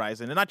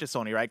Horizon, and not just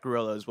Sony, right?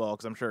 Guerrilla as well,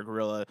 because I'm sure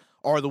Guerrilla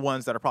are the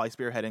ones that are probably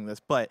spearheading this.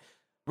 But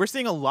we're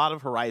seeing a lot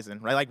of Horizon,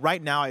 right? Like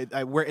right now,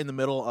 we're in the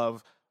middle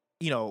of,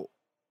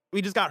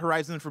 we just got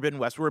Horizon Forbidden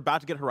West. We're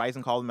about to get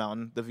Horizon Call of the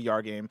Mountain, the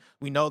VR game.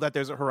 We know that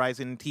there's a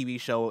Horizon TV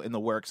show in the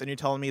works, and you're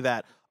telling me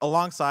that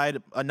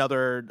alongside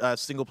another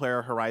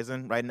single-player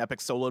Horizon, right, an epic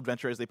solo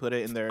adventure, as they put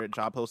it in their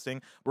job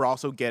posting, we're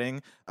also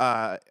getting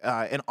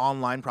an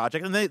online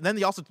project. And then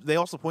they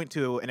also point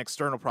to an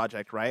external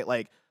project, right?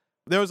 Like,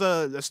 there was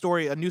a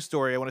news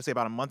story, I want to say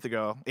about a month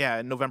ago.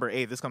 Yeah, November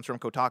 8th. This comes from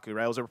Kotaku,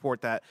 right? It was a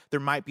report that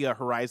there might be a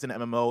Horizon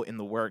MMO in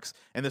the works.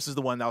 And this is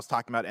the one that was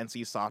talking about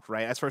NCSoft,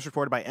 right? As first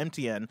reported by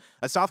MTN,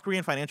 a South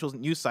Korean financial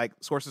news site,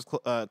 sources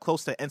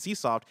close to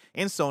NCSoft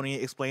and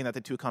Sony explained that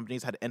the two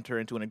companies had entered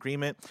into an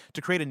agreement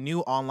to create a new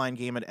online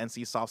game at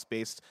NCSoft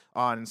based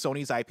on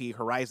Sony's IP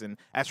Horizon.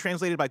 As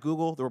translated by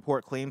Google, the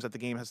report claims that the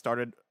game has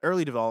started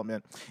early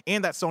development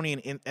and that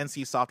Sony and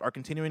NCSoft are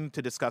continuing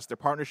to discuss their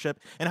partnership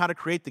and how to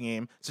create the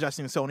game,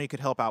 suggesting Sony could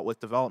help out with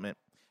development.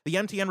 The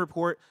MTN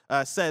report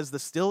says the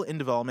still in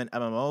development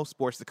MMO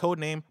sports the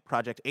codename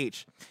Project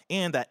H,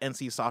 and that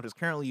NCSoft is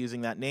currently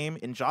using that name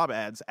in job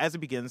ads as it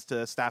begins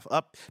to staff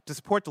up to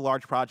support the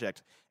large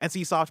project.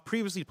 NCSoft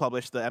previously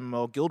published the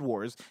MMO Guild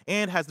Wars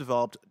and has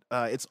developed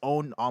its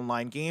own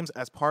online games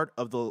as part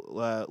of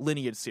the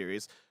Lineage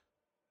series.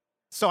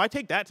 So I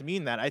take that to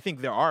mean that I think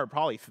there are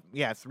probably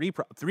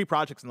three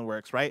projects in the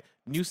works, right?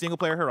 New single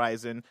player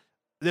Horizon,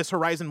 this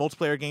Horizon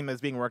multiplayer game that's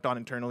being worked on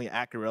internally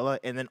at Guerrilla,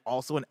 and then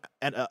also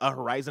a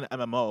Horizon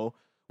MMO,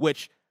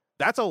 which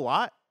that's a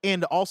lot,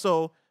 and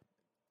also,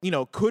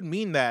 could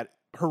mean that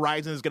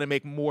Horizon is going to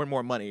make more and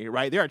more money,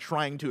 right? They are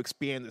trying to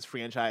expand this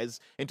franchise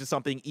into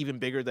something even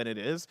bigger than it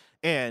is,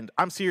 and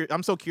I'm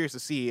so curious to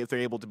see if they're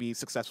able to be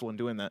successful in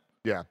doing that.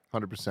 Yeah,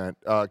 100%.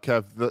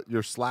 Kev,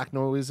 your Slack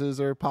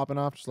noises are popping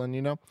off, just letting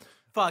you know.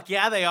 Fuck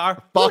yeah, they are.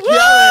 Fuck yeah, they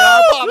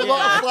are popping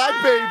off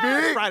Slack,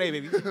 baby. Friday,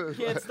 baby.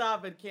 Can't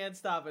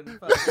stop it.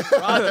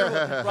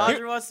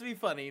 Roger wants to be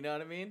funny, you know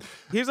what I mean?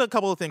 Here's a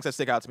couple of things that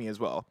stick out to me as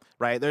well,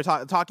 right? They're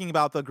talking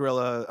about the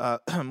Guerrilla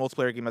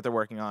multiplayer game that they're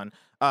working on.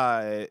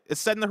 It's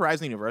set in the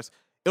Horizon universe.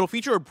 It'll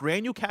feature a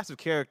brand new cast of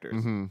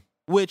characters,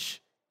 which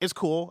is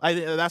cool.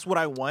 That's what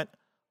I want.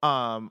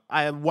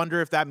 I wonder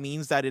if that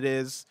means that it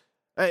is.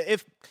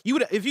 If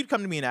you'd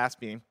come to me and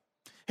ask me,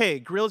 hey,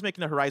 Guerrilla's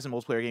making a Horizon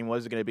multiplayer game, what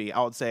is it going to be?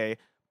 I would say,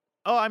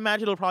 I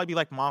imagine it'll probably be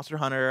like Monster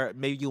Hunter.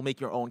 Maybe you'll make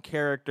your own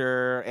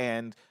character,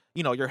 and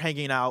you're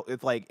hanging out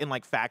with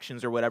in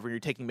factions or whatever. You're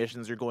taking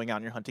missions. You're going out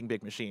and you're hunting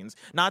big machines.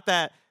 Not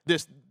that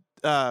this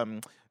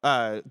declines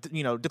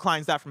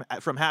that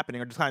from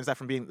happening, or declines that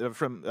from being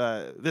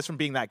from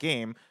being that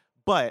game.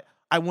 But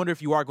I wonder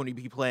if you are going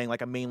to be playing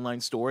like a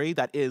mainline story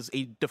that is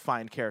a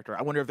defined character.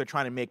 I wonder if they're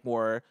trying to make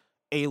more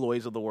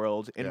Aloys of the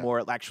world and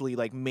more actually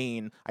like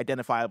main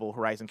identifiable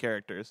Horizon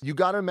characters. You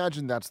got to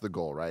imagine that's the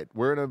goal, right?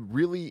 We're in a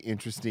really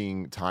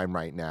interesting time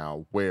right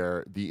now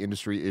where the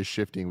industry is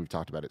shifting. We've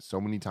talked about it so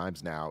many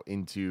times now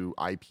into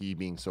IP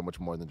being so much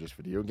more than just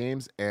video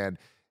games. And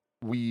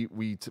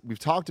we've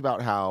talked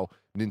about how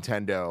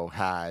Nintendo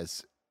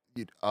has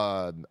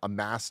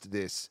amassed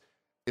this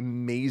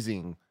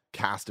amazing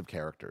cast of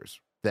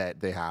characters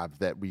that they have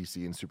that we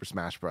see in Super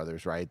Smash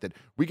Brothers, right? That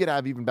we could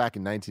have even back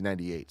in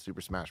 1998,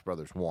 Super Smash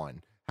Brothers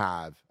 1,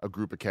 have a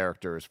group of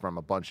characters from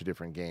a bunch of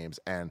different games.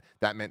 And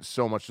that meant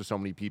so much to so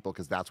many people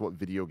because that's what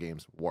video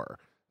games were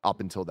up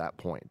until that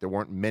point. There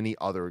weren't many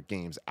other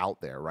games out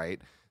there, right?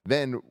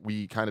 Then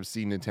we kind of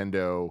see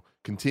Nintendo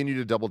continue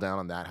to double down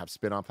on that, have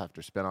spinoff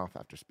after spinoff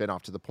after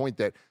spinoff, to the point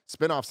that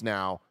spinoffs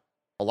now,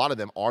 a lot of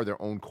them are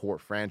their own core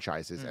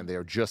franchises, and they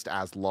are just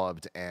as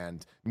loved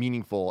and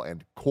meaningful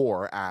and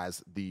core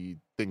as the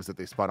things that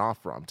they spun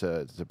off from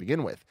to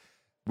begin with.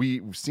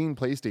 We've seen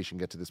PlayStation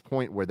get to this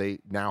point where they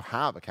now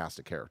have a cast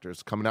of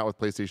characters coming out with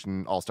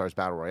PlayStation All-Stars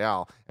Battle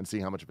Royale and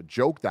seeing how much of a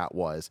joke that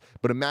was.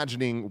 But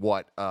imagining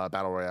what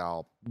Battle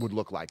Royale would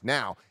look like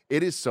now,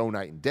 it is so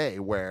night and day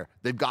where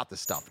they've got the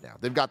stuff now.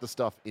 They've got the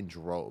stuff in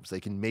droves.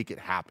 They can make it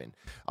happen.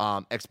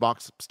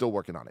 Xbox still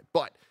working on it.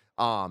 But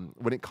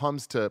when it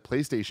comes to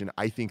PlayStation,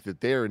 I think that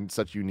they're in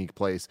such a unique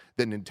place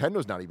that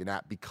Nintendo's not even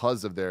at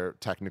because of their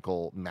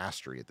technical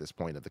mastery at this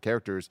point of the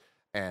characters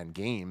and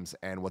games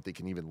and what they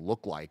can even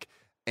look like.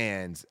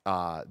 And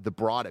the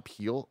broad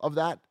appeal of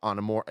that on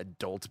a more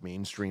adult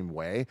mainstream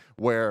way,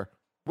 where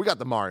We got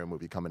the Mario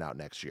movie coming out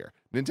next year.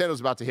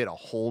 Nintendo's about to hit a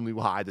whole new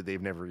high that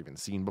they've never even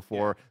seen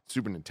before. Yeah.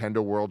 Super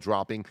Nintendo World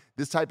dropping.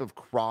 This type of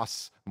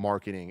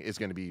cross-marketing is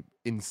going to be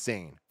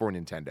insane for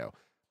Nintendo.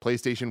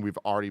 PlayStation, we've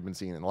already been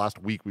seeing. In the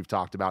last week, we've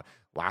talked about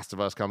Last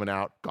of Us coming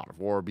out, God of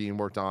War being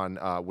worked on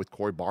with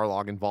Cory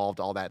Barlog involved,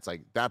 all that. It's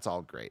like, that's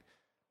all great.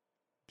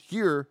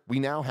 Here, we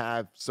now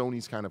have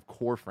Sony's kind of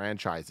core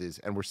franchises,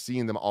 and we're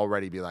seeing them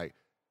already be like,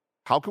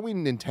 how can we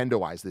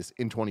Nintendoize this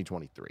in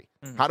 2023?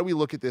 How do we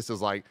look at this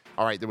as like,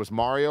 all right, there was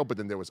Mario, but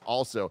then there was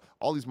also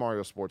all these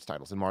Mario sports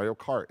titles and Mario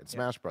Kart and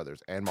Smash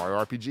Brothers and Mario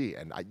RPG,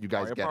 and you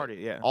guys Mario get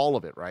Party, it, all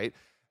of it, right?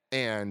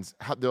 And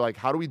they're like,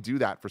 how do we do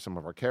that for some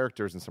of our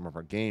characters and some of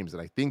our games?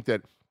 And I think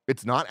that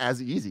it's not as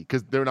easy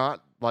because they're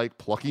not like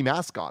plucky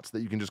mascots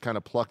that you can just kind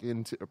of pluck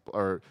into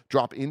or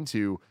drop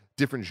into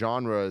different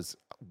genres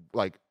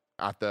like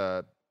at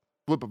the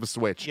flip of a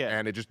switch,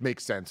 and it just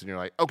makes sense. And you're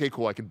like, okay,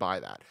 cool, I can buy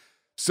that.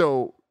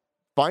 So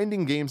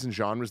finding games and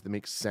genres that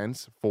make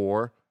sense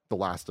for The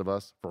Last of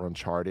Us, for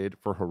Uncharted,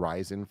 for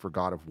Horizon, for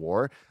God of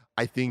War,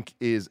 I think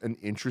is an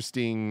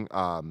interesting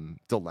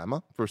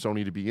dilemma for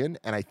Sony to be in.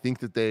 And I think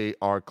that they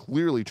are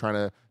clearly trying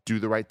to do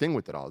the right thing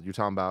with it all. You're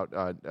talking about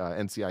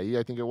NCIE,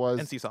 I think it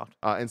was. NCSoft.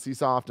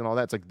 NCSoft and all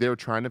that. It's like they're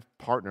trying to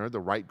partner the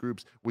right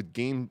groups with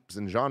games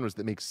and genres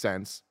that make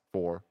sense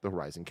for the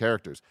Horizon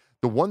characters.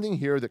 The one thing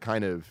here that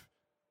kind of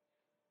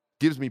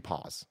gives me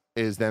pause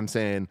is them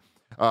saying,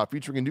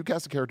 featuring a new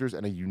cast of characters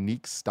and a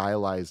unique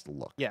stylized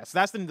look. Yes,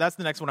 that's the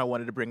next one I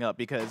wanted to bring up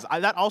because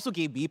that also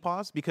gave me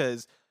pause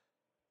because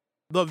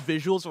the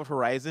visuals of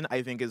Horizon,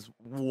 I think, is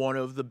one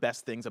of the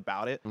best things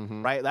about it,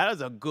 right? That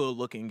is a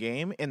good-looking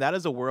game, and that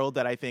is a world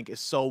that I think is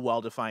so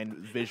well-defined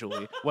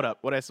visually. What up?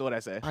 What I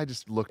say? I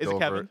just looked over. It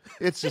Kevin?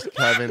 It's just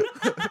Kevin.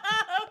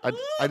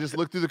 I just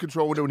looked through the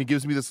control window, and he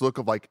gives me this look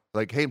of like,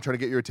 hey, I'm trying to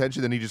get your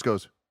attention. Then he just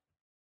goes.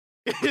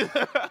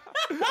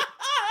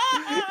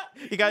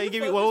 He gave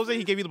you what was it?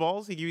 He gave you the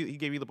balls. He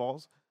gave you the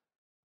balls.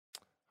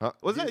 Huh?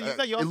 Was that? Is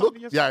that your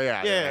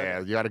yeah.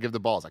 You got to give the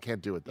balls. I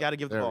can't do it, though. You got to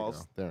give the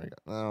balls. There we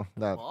go.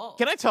 No.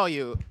 Can I tell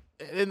you?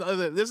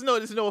 There's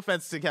no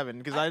offense to Kevin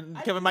because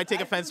Kevin might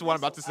take offense to what I'm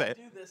about to say. I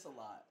do this a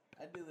lot.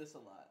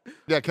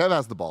 Yeah, Kev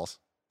has the balls.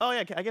 Oh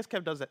yeah, I guess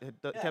Kev does that.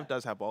 Kev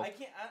does have balls. I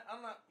can't.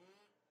 I'm not.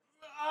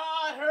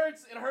 It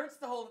hurts. It hurts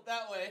to hold it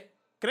that way.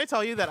 Can I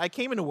tell you that I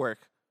came into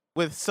work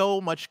with so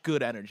much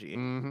good energy.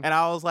 And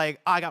I was like,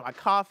 I got my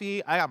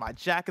coffee, I got my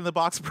Jack in the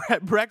Box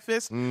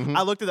breakfast.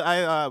 I looked at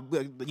I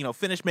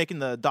finished making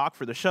the doc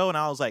for the show, and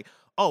I was like,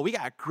 oh, we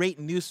got great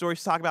news stories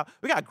to talk about.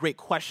 We got great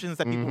questions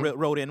that people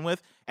wrote in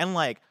with. And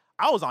like,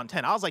 I was on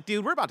 10. I was like,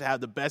 dude, we're about to have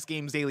the best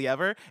Games Daily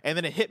ever. And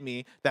then it hit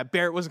me that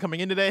Barrett wasn't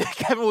coming in today.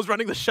 Kevin was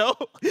running the show,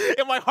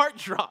 and my heart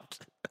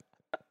dropped.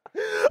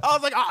 I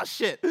was like, oh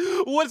shit,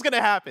 what's gonna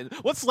happen?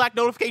 What Slack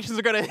notifications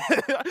are gonna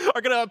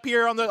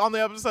appear on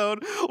the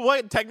episode?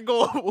 What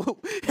technical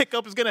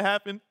hiccup is gonna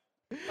happen?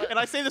 And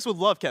I say this with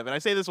love, Kevin. I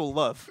say this with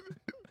love.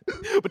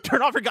 But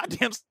turn off your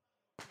goddamn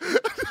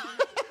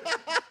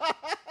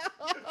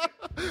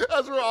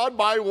As we're on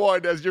my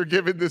one as you're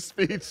giving this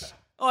speech.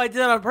 Oh, I did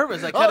that on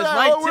purpose. I cut his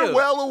mic too. We're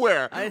well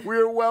aware.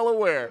 We're well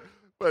aware.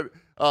 But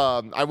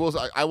I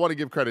want to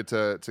give credit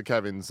to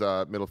Kevin's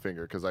middle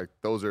finger because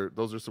those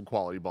are some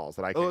quality balls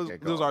that I can't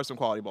get going. Those are some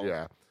quality balls.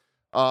 Yeah.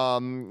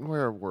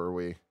 Where were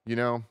we?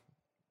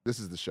 This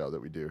is the show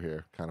that we do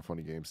here, Kind of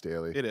Funny Games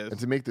Daily. It is. And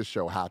to make this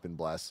show happen,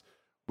 bless,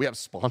 we have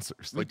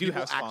sponsors. We do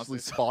have sponsors. Actually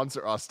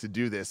sponsor us to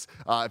do this.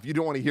 If you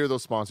don't want to hear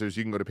those sponsors,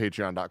 you can go to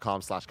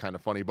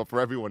patreon.com/kindoffunny. But for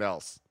everyone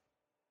else,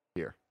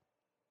 here.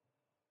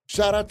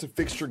 Shout out to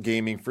Fixture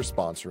Gaming for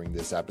sponsoring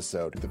this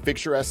episode. The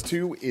Fixture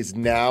S2 is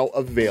now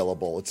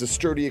available. It's a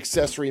sturdy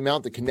accessory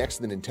mount that connects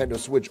the Nintendo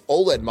Switch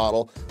OLED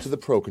model to the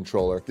Pro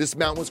Controller. This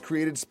mount was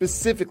created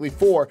specifically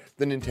for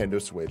the Nintendo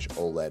Switch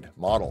OLED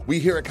model. We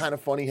here at Kind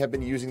of Funny have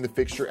been using the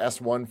Fixture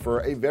S1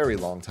 for a very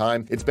long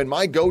time. It's been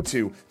my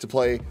go-to to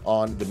play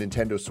on the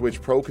Nintendo Switch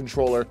Pro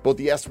Controller. Both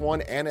the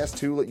S1 and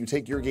S2 let you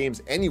take your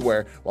games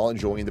anywhere while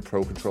enjoying the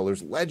Pro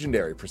Controller's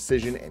legendary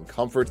precision and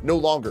comfort. No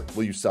longer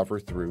will you suffer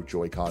through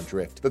Joy-Con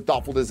drift. The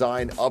thoughtful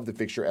design of the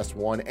Fixture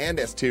S1 and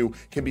S2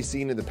 can be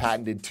seen in the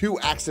patented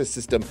 2-axis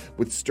system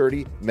with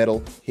sturdy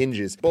metal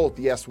hinges. Both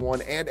the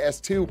S1 and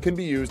S2 can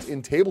be used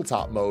in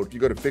tabletop mode. If you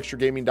go to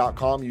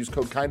fixturegaming.com, use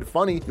code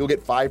KINDOFFUNNY, you'll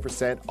get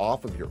 5%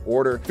 off of your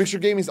order. Fixture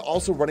Gaming is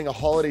also running a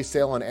holiday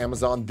sale on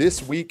Amazon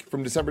this week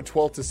from December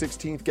 12th to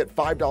 16th. Get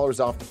 $5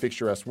 off the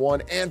Fixture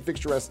S1 and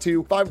Fixture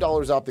S2,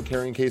 $5 off the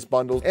carrying case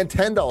bundles, and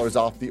 $10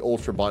 off the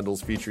Ultra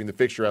bundles featuring the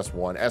Fixture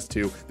S1,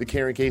 S2, the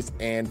carrying case,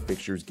 and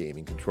Fixture's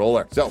gaming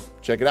controller. So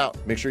check it out.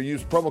 Make sure you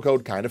use promo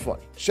code KINDOFFUNNY.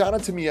 Shout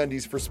out to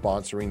MeUndies for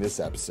sponsoring this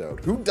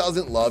episode. Who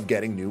doesn't love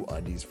getting new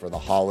undies for the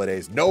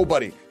holidays?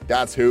 Nobody.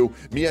 That's who.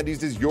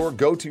 MeUndies is your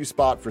go-to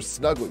spot for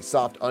snuggly,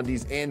 soft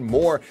undies and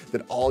more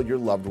that all your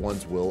loved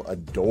ones will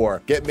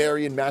adore. Get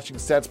merry in matching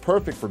sets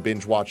perfect for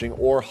binge watching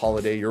or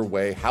holiday your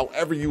way,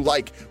 however you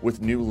like, with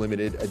new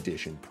limited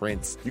edition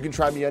prints. You can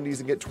try MeUndies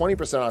and get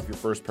 20% off your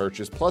first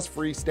purchase, plus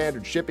free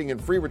standard shipping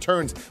and free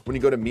returns when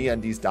you go to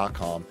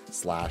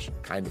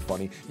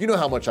MeUndies.com/kindoffunny. You know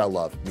how much I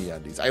love MeUndies.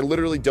 MeUndies. I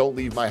literally don't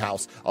leave my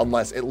house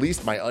unless at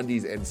least my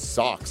undies and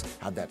socks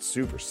have that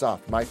super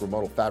soft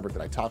micromodal fabric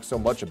that I talk so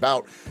much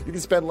about. You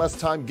can spend less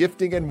time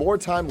gifting and more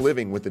time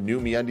living with the new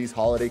MeUndies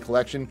holiday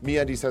collection.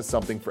 MeUndies has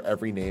something for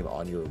every name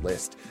on your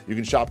list. You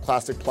can shop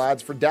classic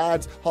plaids for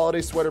dads,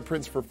 holiday sweater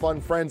prints for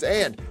fun friends,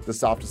 and the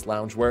softest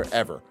loungewear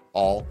ever.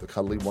 All the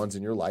cuddly ones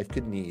in your life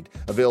could need.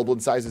 Available in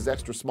sizes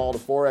extra small to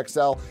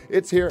 4XL.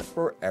 It's here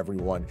for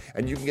everyone.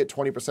 And you can get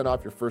 20%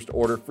 off your first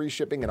order, free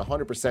shipping, and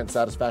 100%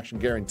 satisfaction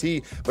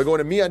guarantee by going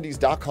to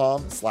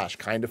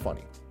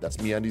MeUndies.com/kindafunny. That's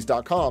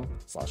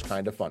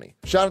MeUndies.com/kindafunny.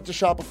 Shout out to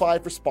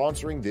Shopify for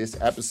sponsoring this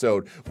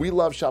episode. We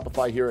love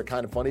Shopify here at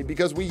Kinda Funny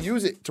because we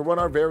use it to run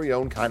our very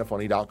own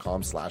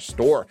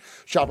kindafunny.com/store.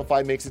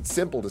 Shopify makes it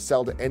simple to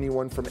sell to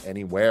anyone from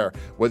anywhere.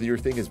 Whether your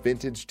thing is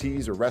vintage,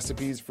 teas, or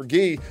recipes for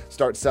ghee,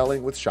 start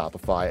selling with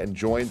Shopify and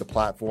join the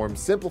platform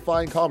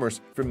simplifying commerce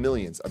for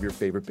millions of your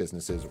favorite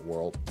businesses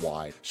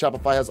worldwide.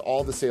 Shopify has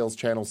all the sales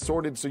channels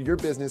sorted so your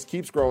business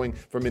keeps growing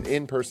from an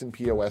in-person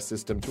POS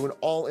system to an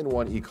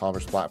all-in-one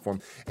e-commerce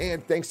platform.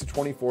 And thanks to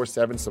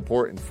 24/7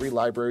 support and free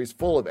libraries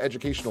full of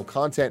educational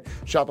content,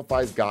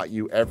 Shopify's got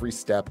you every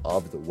step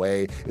of the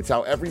way. It's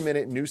how every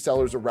minute new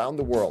sellers around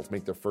the world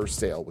make their first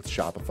sale with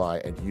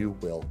Shopify, and you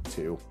will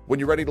too. When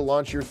you're ready to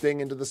launch your thing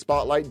into the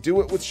spotlight,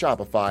 do it with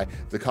Shopify,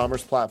 the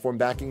commerce platform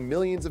backing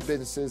millions of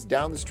businesses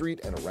down the street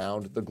and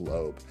around the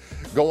globe.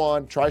 Go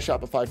on, try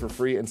Shopify for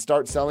free and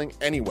start selling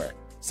anywhere.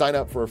 Sign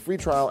up for a free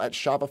trial at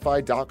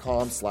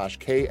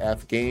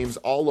shopify.com/kfgames,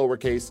 all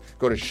lowercase.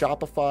 Go to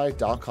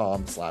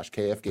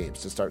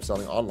shopify.com/kfgames to start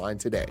selling online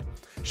today.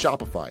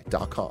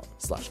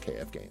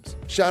 Shopify.com/kfgames.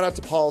 Shout out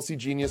to Policy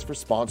Genius for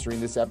sponsoring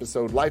this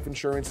episode. Life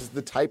insurance is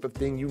the type of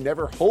thing you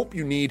never hope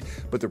you need,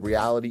 but the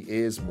reality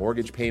is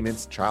mortgage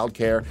payments,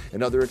 childcare,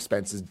 and other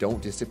expenses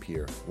don't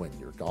disappear when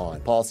you're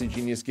gone. Policy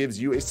Genius gives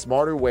you a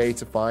smarter way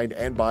to find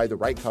and buy the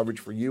right coverage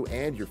for you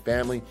and your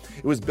family.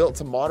 It was built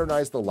to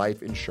modernize the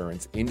life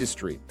insurance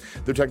industry.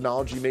 Their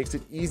technology makes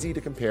it easy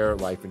to compare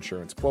life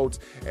insurance quotes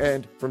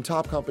and from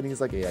top companies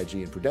like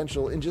AIG and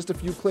Prudential in just a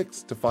few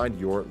clicks to find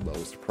your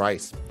lowest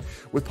price.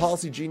 With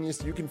Policy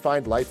Genius, you can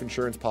find life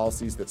insurance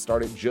policies that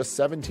start at just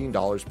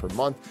 $17 per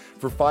month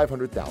for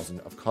 $500,000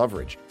 of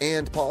coverage.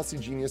 And Policy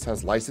Genius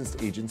has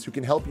licensed agents who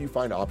can help you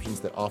find options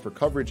that offer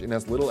coverage in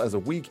as little as a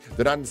week.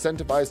 They're not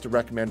incentivized to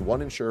recommend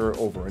one insurer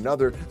over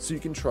another, so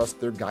you can trust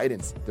their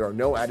guidance. There are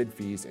no added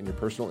fees, and your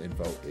personal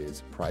info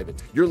is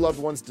private. Your loved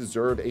ones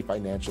deserve a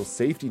financial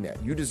safety net.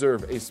 You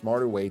deserve a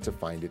smarter way to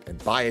find it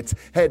and buy it.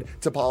 Head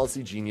to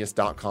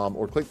policygenius.com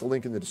or click the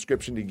link in the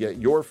description to get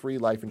your free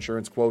life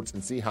insurance quotes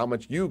and see how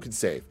much you could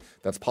save.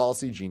 That's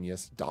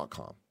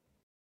policygenius.com.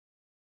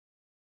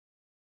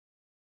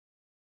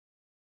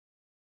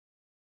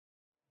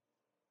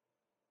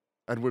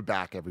 And we're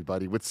back,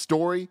 everybody, with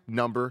story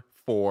number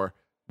 4.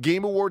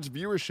 Game Awards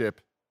viewership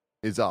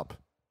is up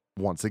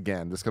once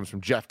again. This comes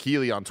from Jeff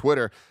Keighley on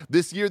Twitter.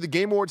 This year, the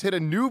Game Awards hit a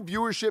new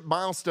viewership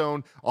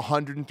milestone,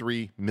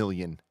 103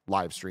 million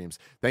live streams.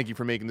 Thank you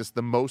for making this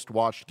the most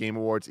watched Game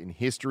Awards in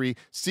history.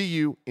 See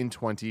you in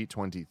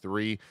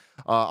 2023.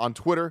 On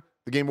Twitter,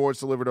 the Game Awards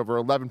delivered over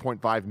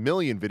 11.5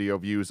 million video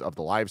views of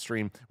the live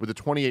stream, with a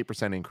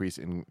 28% increase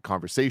in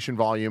conversation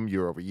volume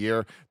year over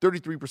year,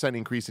 33%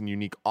 increase in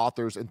unique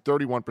authors, and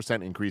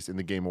 31% increase in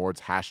the Game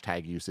Awards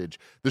hashtag usage.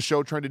 The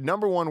show trended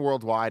 #1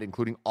 worldwide,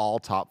 including all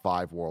top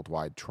 5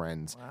 worldwide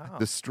trends. Wow.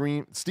 The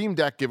Steam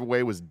Deck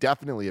giveaway was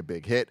definitely a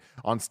big hit.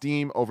 On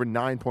Steam, over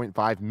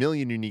 9.5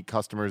 million unique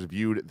customers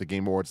viewed the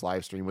Game Awards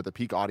live stream, with a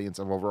peak audience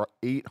of over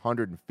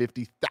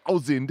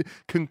 850,000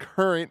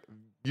 concurrent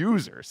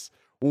users.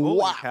 Holy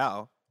wow.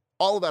 cow.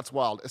 All of that's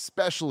wild,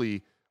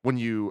 especially when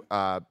you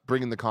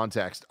bring in the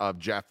context of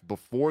Jeff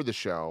before the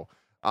show.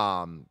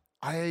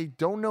 I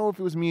don't know if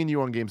it was me and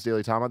you on Games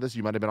Daily talking about this.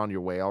 You might have been on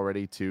your way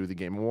already to the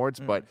Game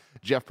Awards, but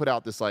Jeff put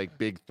out this like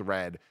big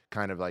thread,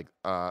 kind of like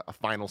a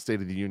final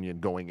State of the Union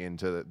going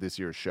into this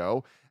year's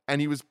show.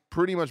 And he was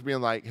pretty much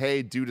being like,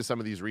 hey, due to some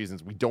of these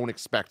reasons, we don't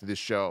expect this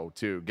show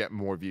to get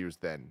more views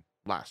than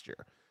last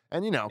year.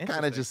 And, you know,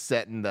 kind of just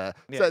setting the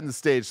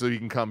stage so you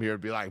can come here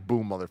and be like,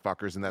 boom,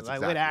 motherfuckers. And that's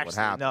exactly what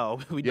happened. No,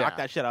 we knocked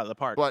that shit out of the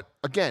park. But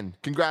again,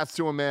 congrats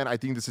to him, man. I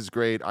think this is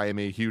great. I am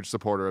a huge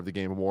supporter of the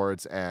Game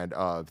Awards and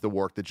of the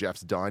work that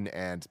Jeff's done.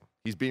 And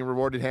he's being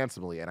rewarded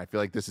handsomely. And I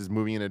feel like this is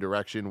moving in a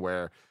direction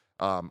where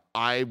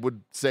I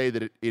would say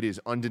that it is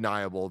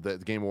undeniable that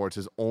the Game Awards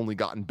has only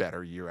gotten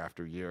better year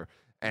after year.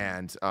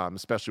 And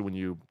especially when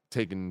you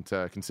take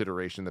into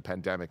consideration the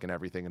pandemic and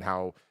everything and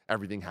how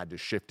everything had to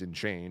shift and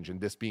change,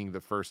 and this being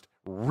the first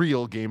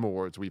real Game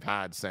Awards we've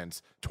had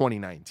since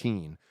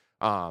 2019,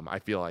 I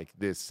feel like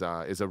this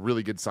is a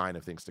really good sign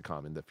of things to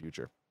come in the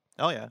future.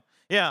 Oh, yeah.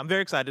 Yeah, I'm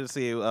very excited to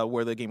see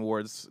where the Game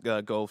Awards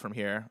go from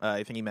here.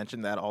 I think he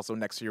mentioned that also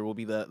next year will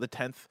be the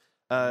 10th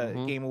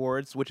Game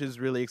Awards, which is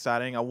really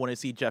exciting. I want to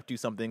see Jeff do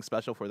something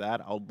special for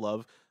that. I would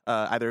love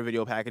either a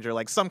video package or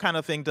like some kind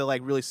of thing to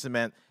like really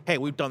cement, hey,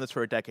 we've done this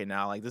for a decade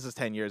now. Like this is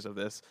 10 years of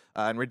this,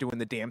 and we're doing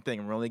the damn thing,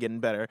 and we're only getting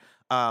better.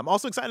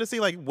 Also excited to see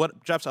like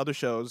what Jeff's other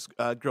shows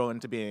grow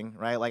into being,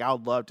 right? Like I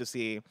would love to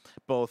see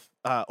both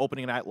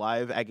opening night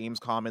live at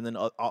Gamescom and then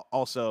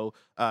also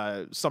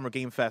Summer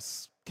Game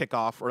Fest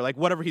kickoff or like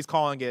whatever he's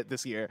calling it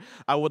this year.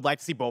 I would like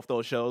to see both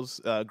those shows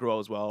grow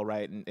as well,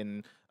 right?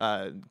 And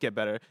get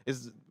better.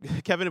 Is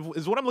Kevin,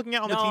 is what I'm looking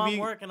at on the TV? I'm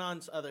working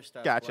on other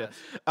stuff. Gotcha.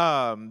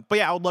 Bless. But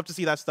yeah, I would love to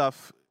see that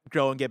stuff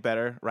grow and get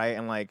better, right?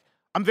 And like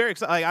I'm very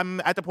excited. Like, I'm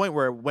at the point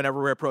where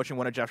whenever we're approaching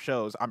one of Jeff's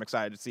shows, I'm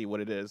excited to see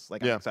what it is.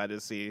 Like I'm excited to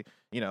see,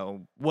 you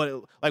know,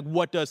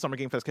 what does Summer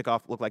Game Fest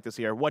kickoff look like this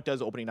year? What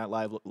does Opening Night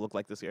Live look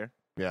like this year?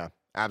 Yeah,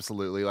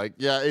 absolutely. Like,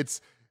 yeah,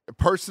 it's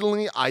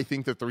personally, I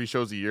think that 3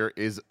 shows a year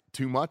is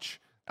too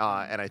much.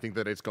 And I think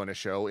that it's going to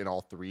show in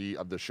all 3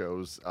 of the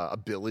shows'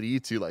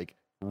 ability to like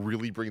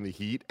really bring the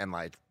heat and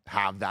like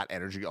have that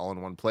energy all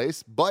in one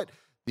place. But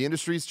the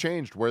industry's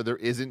changed where there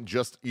isn't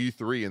just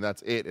E3 and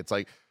that's it. It's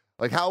like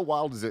how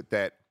wild is it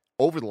that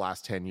over the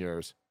last 10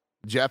 years,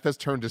 Jeff has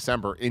turned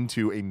December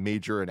into a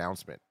major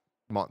announcement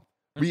month.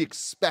 We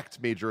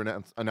expect major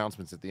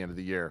announcements at the end of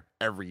the year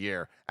every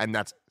year, and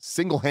that's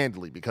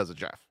single-handedly because of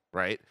Jeff,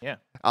 right? Yeah.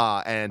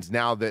 And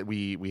now that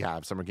we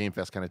have Summer Game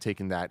Fest kind of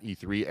taking that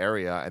E3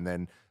 area and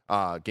then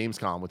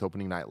Gamescom with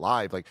Opening Night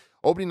Live, like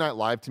Opening Night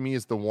Live to me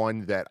is the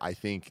one that I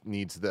think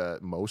needs the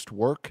most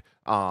work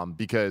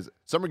because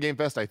Summer Game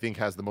Fest I think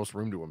has the most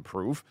room to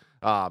improve.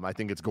 I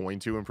think it's going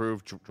to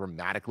improve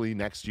dramatically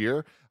next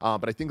year,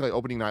 but I think like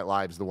Opening Night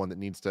Live is the one that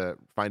needs to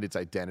find its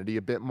identity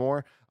a bit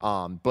more.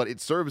 But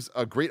it serves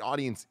a great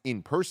audience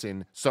in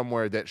person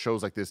somewhere that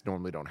shows like this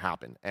normally don't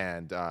happen,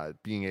 and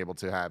being able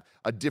to have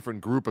a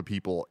different group of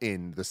people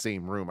in the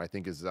same room I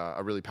think is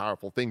a really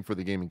powerful thing for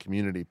the gaming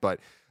community. But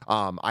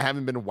I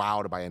haven't been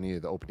wowed by any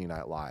of the Opening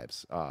Night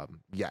Lives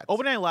yet.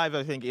 Opening Night Live,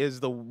 I think, is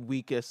the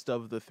weakest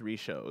of the 3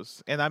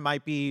 shows, and that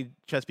might be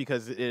just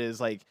because it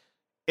is like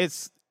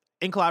it's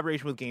in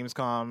collaboration with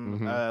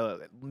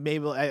Gamescom.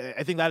 Maybe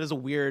I think that is a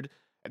weird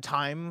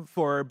time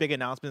for big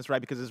announcements,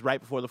 right? Because it's right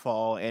before the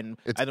fall, and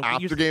it's I don't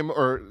after game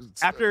or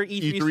after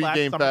E3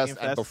 Game Summer Fest Game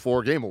and Fest.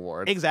 before Game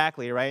Awards.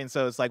 Exactly, right? And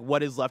so it's like,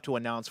 what is left to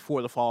announce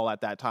for the fall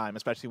at that time,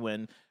 especially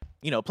when,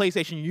 you know,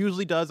 PlayStation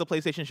usually does a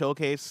PlayStation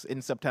showcase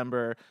in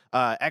September.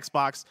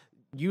 Xbox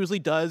usually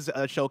does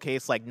a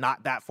showcase like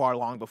not that far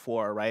long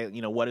before, right?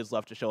 You know, what is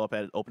left to show up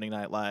at Opening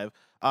Night Live.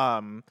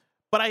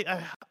 But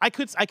I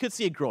could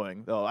see it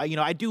growing though.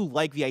 I do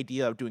like the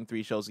idea of doing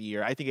 3 shows a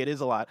year. I think it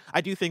is a lot.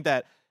 I do think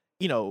that,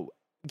 you know,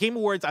 Game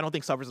Awards, I don't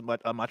think suffers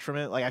much from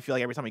it. Like I feel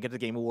like every time we get to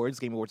Game Awards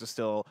is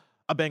still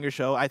a banger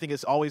show. I think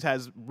it always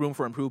has room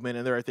for improvement,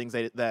 and there are things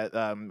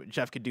that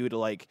Jeff could do to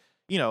like,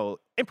 you know,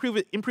 improve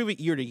it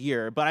year to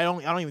year. But I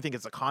don't even think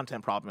it's a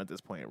content problem at this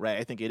point, right?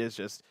 I think it is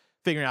just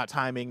figuring out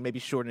timing, maybe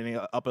shortening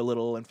it up a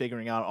little, and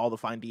figuring out all the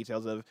fine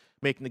details of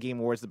making the Game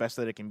Awards the best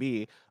that it can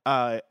be.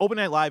 Open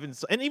Night Live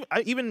and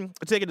even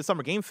take it to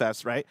Summer Game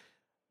Fest, right?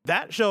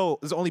 That show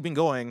has only been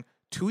going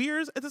 2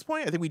 years at this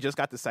point. I think we just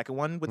got the second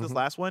one with this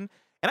last one.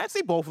 And I'd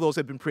say both of those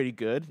have been pretty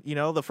good. You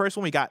know, the first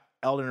one we got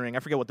Elden Ring. I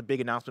forget what the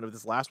big announcement of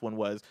this last one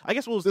was. I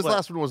guess This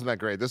last one wasn't that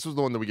great. This was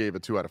the one that we gave a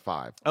 2 out of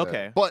 5.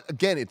 Okay. But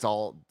again,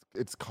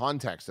 it's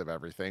context of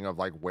everything, of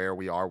like where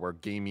we are, where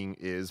gaming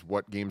is,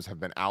 what games have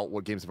been out,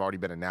 what games have already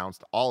been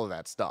announced, all of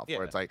that stuff. Yeah.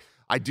 Where it's like,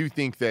 I do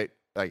think that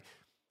like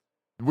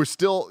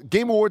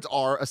Game Awards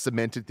are a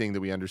cemented thing that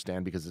we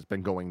understand because it's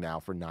been going now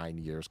for 9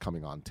 years,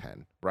 coming on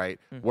 10, right?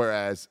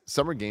 Whereas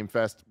Summer Game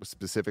Fest,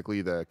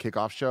 specifically the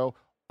kickoff show,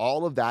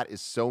 all of that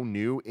is so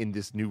new in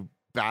this new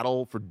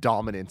battle for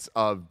dominance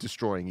of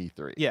destroying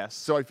E3. Yes.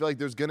 So I feel like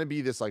there's going to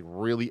be this like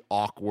really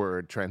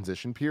awkward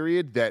transition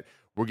period that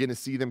we're going to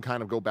see them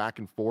kind of go back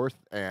and forth,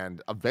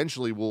 and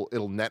eventually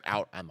it'll net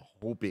out, I'm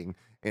hoping,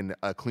 in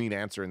a clean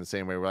answer in the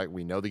same way we're like,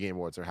 we know the Game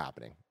Awards are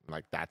happening.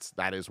 Like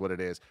that is what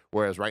it is.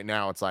 Whereas right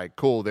now it's like,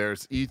 cool,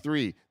 there's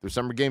E3, there's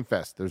Summer Game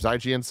Fest, there's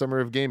IGN Summer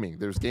of Gaming,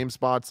 there's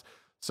GameSpot's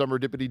Summer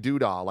Dippity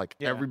Doodah. Like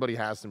everybody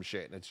has some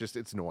shit, and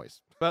it's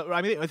noise. But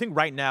I mean, I think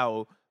right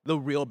now the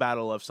real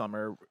battle of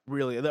summer,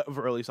 really, of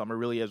early summer,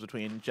 really is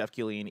between Jeff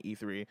Keighley and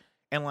E3.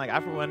 And like, I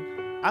for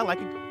one, I like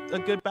a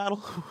good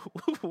battle.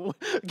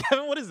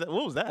 Kevin, what is that?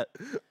 What was that?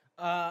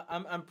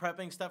 I'm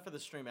prepping stuff for the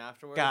stream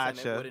afterwards,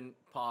 Gotcha. and it wouldn't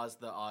pause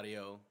the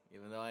audio,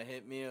 even though I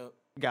hit mute.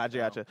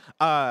 Gotcha.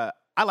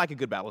 I like a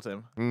good battle,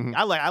 Tim.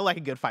 I like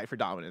a good fight for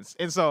dominance.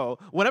 And so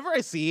whenever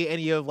I see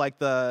any of like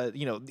the,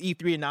 you know,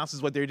 E3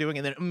 announces what they're doing,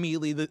 and then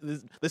immediately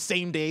the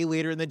same day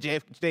later in the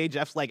day,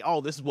 Jeff's like, oh,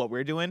 this is what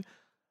we're doing.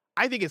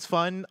 I think it's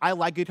fun. I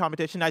like good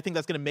competition. I think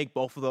that's going to make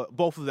both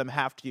of them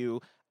have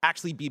to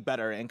actually be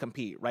better and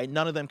compete, right?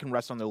 None of them can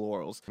rest on their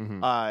laurels.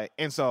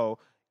 And so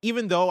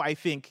even though I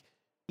think,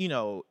 you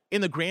know,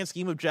 in the grand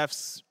scheme of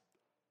Jeff's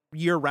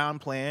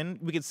year-round plan,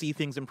 we could see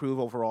things improve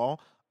overall.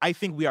 I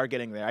think we are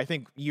getting there. I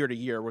think year to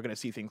year, we're going to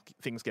see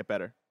things get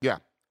better. Yeah,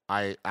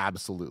 I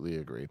absolutely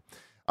agree.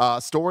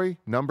 Story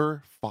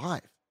number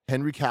 5.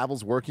 Henry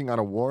Cavill's working on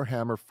a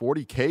Warhammer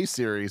 40K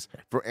series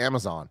for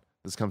Amazon.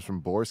 This comes from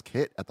Boris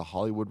Kitt at The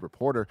Hollywood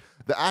Reporter.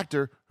 The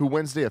actor, who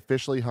Wednesday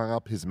officially hung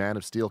up his Man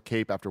of Steel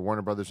cape after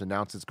Warner Brothers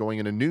announced it's going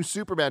in a new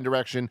Superman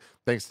direction,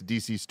 thanks to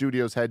DC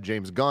Studios head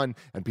James Gunn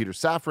and Peter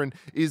Safran,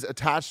 is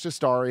attached to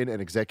star in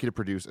and executive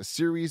produce a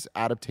series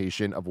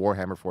adaptation of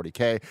Warhammer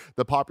 40K,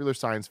 the popular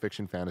science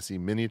fiction fantasy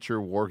miniature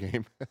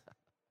wargame.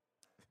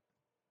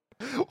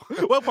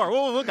 What part?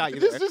 What got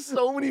you There's there? just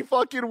so many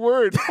fucking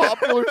words.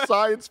 Popular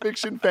science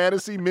fiction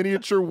fantasy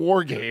miniature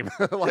war game.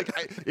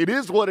 It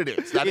is what it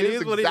is. That It is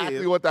is what it exactly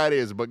is. what that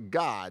is. But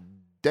god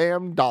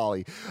damn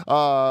Dolly.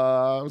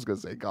 I was gonna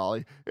say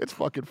golly. It's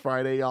fucking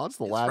Friday, y'all. It's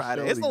the last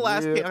Friday. show It's of the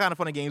last year. Kind of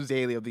Funny Games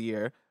Daily of the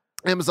year.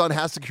 Amazon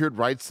has secured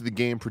rights to the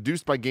game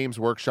produced by Games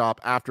Workshop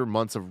after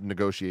months of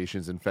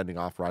negotiations and fending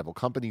off rival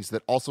companies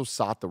that also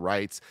sought the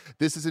rights.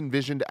 This is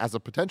envisioned as a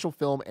potential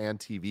film and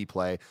TV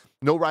play.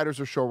 No writers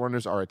or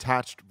showrunners are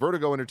attached.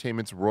 Vertigo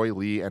Entertainment's Roy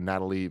Lee and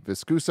Natalie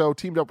Viscuso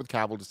teamed up with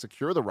Cavill to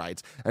secure the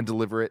rights and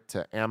deliver it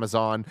to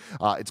Amazon.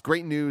 It's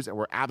great news, and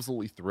we're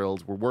absolutely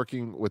thrilled. We're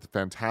working with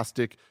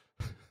fantastic...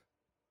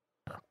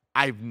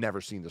 I've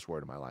never seen this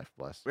word in my life,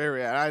 bless. Where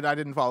we at? I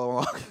didn't follow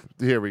along.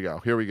 Here we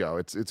go.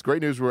 It's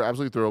great news. We're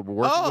absolutely thrilled. We're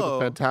working with a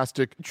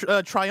fantastic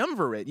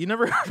Triumvirate. You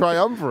never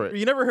triumvirate.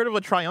 You never heard of a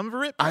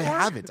triumvirate? I before?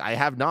 haven't. I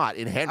have not.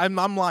 In hand.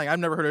 I'm lying.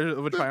 I've never heard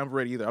of a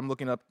triumvirate either. I'm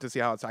looking up to see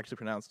how it's actually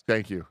pronounced.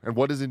 Thank you. And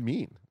what does it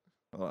mean?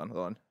 Hold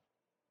on.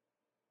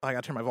 I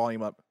gotta turn my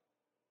volume up.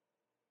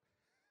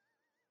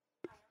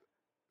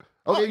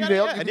 Okay, yeah, you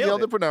nailed, yeah, I you nailed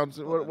nailed it. it. Pronounce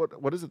it.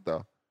 What is it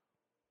though?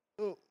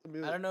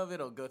 I don't know if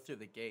it'll go through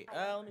the gate.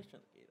 Let me turn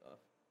the gate off.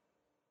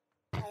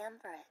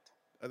 Triumvirate.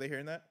 Are they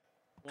hearing that?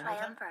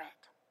 Triumvirate.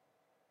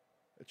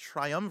 A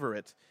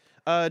triumvirate.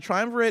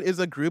 Triumvirate is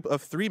a group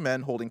of three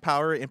men holding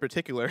power. In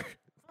particular,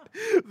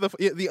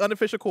 the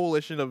unofficial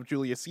coalition of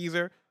Julius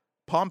Caesar,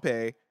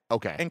 Pompey,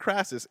 Okay. and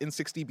Crassus in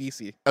 60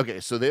 BC.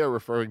 Okay, so they are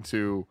referring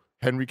to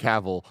Henry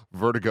Cavill,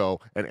 Vertigo,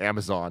 and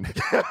Amazon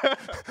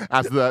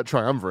as the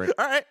triumvirate.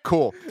 All right.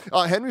 Cool.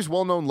 Henry's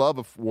well-known love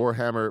of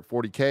Warhammer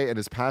 40K and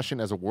his passion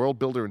as a world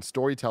builder and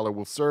storyteller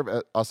will serve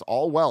us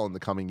all well in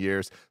the coming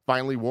years.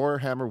 Finally,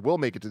 Warhammer will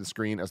make it to the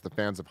screen as the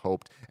fans have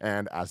hoped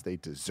and as they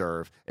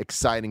deserve.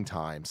 Exciting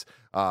times,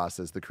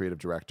 says the creative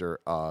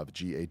director of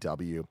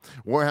GAW.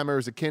 Warhammer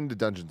is akin to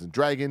Dungeons &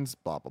 Dragons,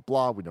 blah, blah,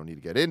 blah. We don't need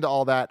to get into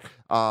all that.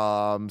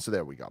 So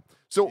there we go.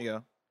 So There you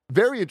go.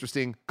 very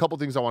interesting. Couple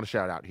things I want to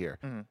shout out here.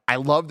 Mhm. I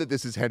love that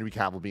this is Henry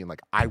Cavill being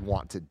like, I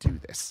want to do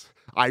this.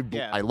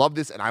 I love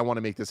this and I want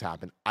to make this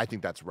happen. I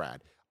think that's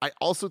rad. I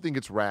also think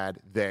it's rad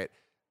that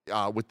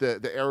with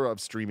the era of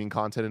streaming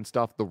content and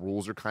stuff, the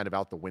rules are kind of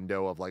out the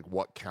window of like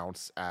what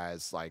counts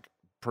as like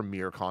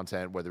premiere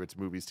content, whether it's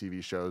movies,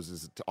 TV shows,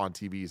 is it on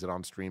TV, is it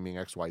on streaming,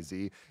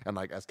 XYZ. And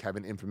like as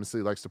Kevin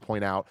infamously likes to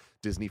point out,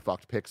 Disney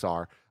fucked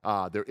Pixar.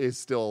 There is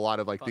still a lot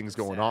of like things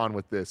going on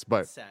with this,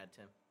 but Sad,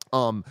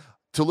 Tim.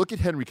 to look at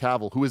Henry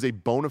Cavill, who is a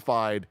bona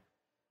fide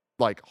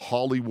like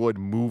Hollywood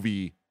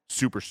movie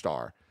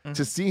superstar,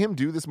 to see him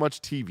do this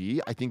much TV,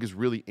 I think is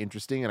really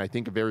interesting, and I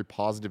think a very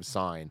positive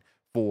sign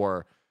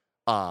for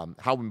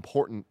how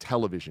important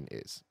television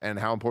is and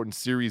how important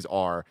series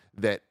are,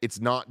 that it's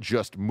not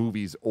just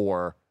movies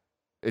or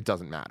it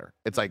doesn't matter.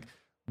 It's like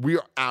we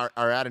are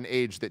at an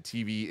age that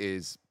TV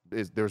is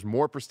there's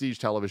more prestige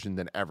television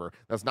than ever.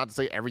 That's not to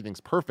say everything's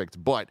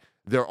perfect, but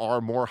there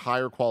are more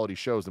higher quality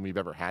shows than we've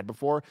ever had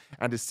before.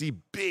 And to see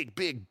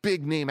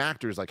big name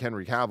actors like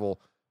Henry Cavill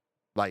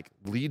like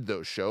lead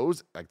those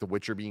shows, like The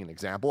Witcher being an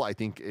example, I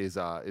think is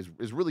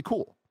really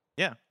cool.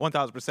 Yeah,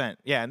 1000%.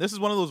 Yeah, and this is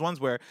one of those ones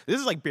where this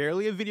is like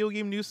barely a video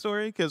game news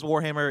story because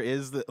Warhammer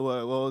is the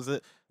what was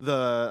it?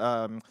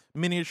 The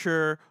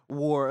miniature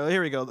war.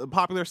 Here we go. The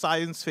popular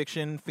science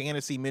fiction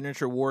fantasy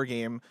miniature war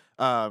game.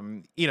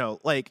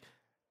 Like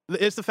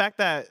it's the fact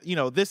that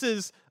this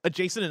is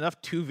adjacent enough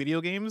to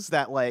video games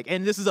that like,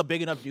 and this is a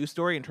big enough news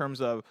story in terms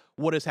of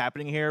what is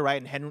happening here,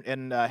 right?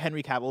 And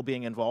Henry Cavill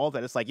being involved,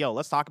 that it's like, yo,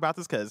 let's talk about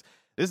this because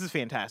this is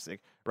fantastic,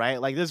 right?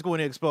 Like this is going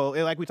to expose,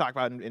 like we talked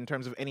about in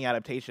terms of any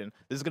adaptation,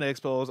 this is going to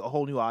expose a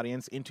whole new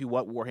audience into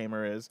what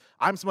Warhammer is.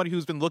 I'm somebody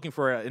who's been looking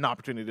for an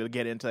opportunity to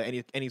get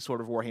into any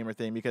sort of Warhammer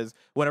thing because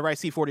whenever I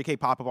see 40K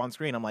pop up on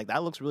screen, I'm like,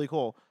 that looks really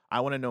cool. I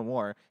want to know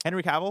more.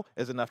 Henry Cavill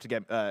is enough to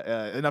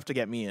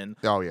get me in.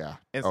 Oh yeah.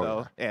 And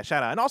so yeah,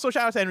 shout out. And also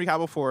shout out to Henry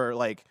Cavill for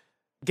like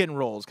getting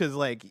roles, because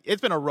like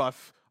it's been a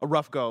rough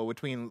go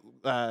between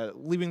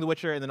leaving The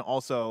Witcher and then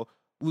also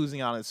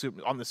losing on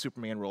the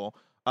Superman role.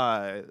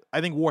 I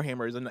think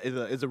Warhammer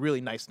is a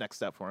really nice next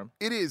step for him.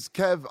 It is,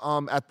 Kev.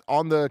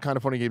 On the Kind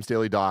of Funny Games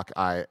Daily doc,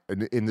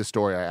 in this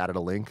story I added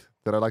a link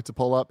that I'd like to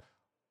pull up.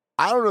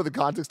 I don't know the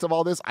context of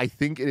all this. I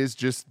think it is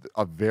just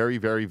a very,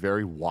 very,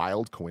 very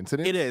wild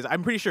coincidence. It is.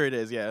 I'm pretty sure it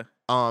is. Yeah.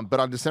 But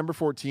on December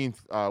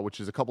 14th, which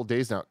is a couple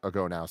days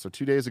ago now, so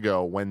 2 days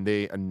ago, when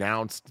they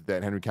announced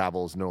that Henry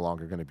Cavill is no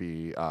longer going to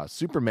be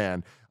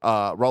Superman,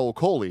 Raul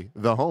Coley,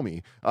 the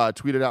homie,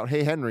 tweeted out,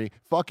 "Hey Henry,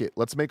 fuck it,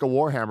 let's make a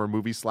Warhammer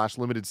movie /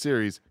 limited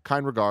series.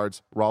 Kind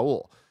regards,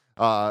 Raul."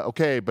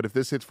 Okay, but if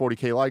this hits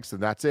 40K likes, then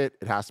that's it.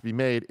 It has to be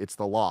made. It's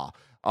the law.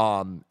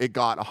 It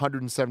got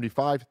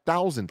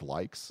 175,000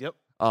 likes. Yep.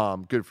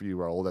 Good for you,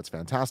 Raul. That's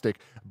fantastic.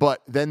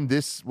 But then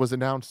this was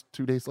announced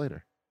 2 days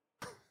later.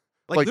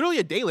 Like literally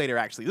a day later,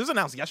 actually. This was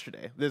announced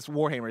yesterday, this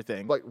Warhammer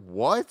thing. Like,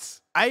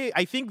 what?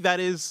 I think that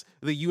is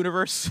the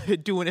universe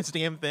doing its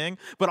damn thing.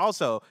 But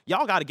also,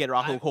 y'all got to get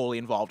Rahul Kohli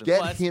involved in Get this.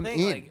 Well, that's the him thing,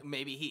 in. Like,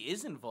 maybe he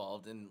is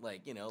involved in,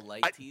 like, you know,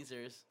 light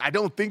teasers. I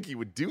don't think he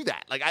would do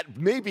that. Like,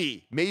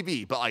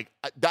 maybe, but like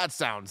that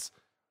sounds.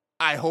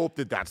 I hope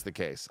that that's the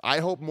case. I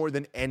hope more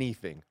than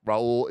anything,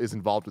 Raul is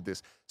involved with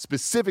this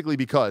specifically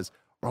because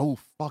Raul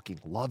fucking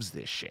loves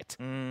this shit.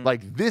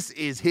 Like, this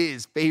is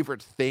his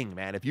favorite thing,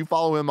 man. If you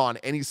follow him on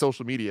any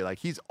social media, like,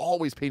 he's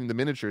always painting the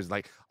miniatures.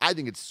 Like, I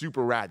think it's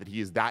super rad that he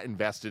is that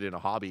invested in a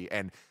hobby,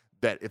 and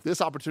that if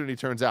this opportunity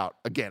turns out,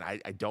 again, I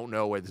don't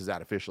know where this is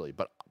at officially,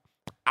 but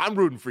I'm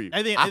rooting for you.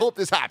 I hope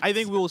this happens. I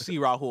think we will see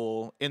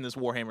Rahul in this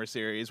Warhammer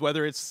series,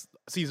 whether it's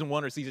season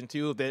 1 or season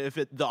 2. If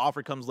the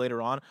offer comes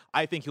later on,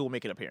 I think he will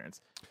make an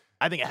appearance.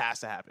 I think it has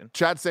to happen.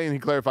 Chad's saying he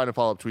clarified in a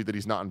follow-up tweet that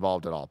he's not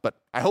involved at all, but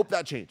I hope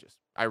that changes.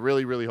 I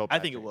really, really hope. I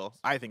think it will.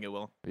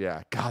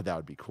 Yeah, God, that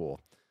would be cool.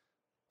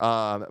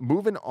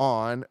 Moving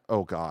on.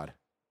 Oh God,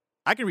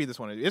 I can read this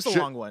one. It's a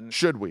long one.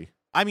 Should we?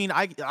 I mean,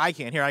 I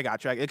can't. Here, I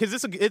got you. Because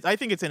I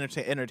think it's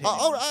entertaining.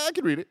 Oh, I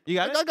can read it. You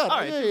got it? I got it. All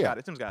right, Yeah.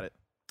 Tim's got it.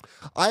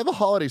 I have a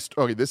holiday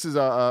story. Okay, this is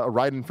a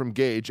write-in from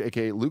Gage,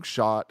 aka Luke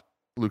Shot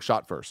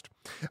first.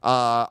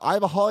 I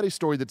have a holiday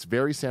story that's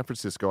very San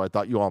Francisco I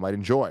thought you all might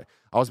enjoy.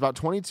 I was about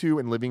 22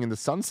 and living in the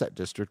Sunset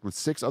District with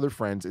 6 other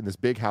friends in this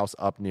big house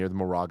up near the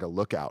Moraga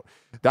Lookout.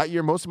 That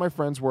year, most of my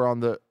friends were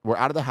out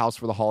of the house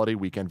for the holiday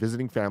weekend,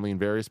 visiting family in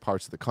various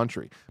parts of the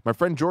country. My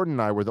friend Jordan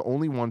and I were the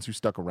only ones who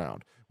stuck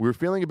around. We were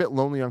feeling a bit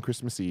lonely on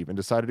Christmas Eve and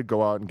decided to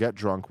go out and get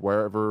drunk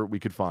wherever we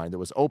could find that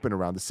was open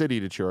around the city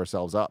to cheer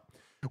ourselves up.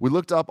 We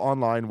looked up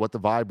online what the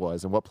vibe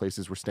was and what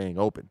places were staying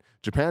open.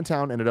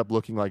 Japantown ended up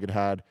looking like it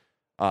had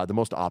the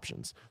most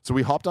options. So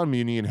we hopped on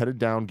Muni and headed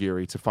down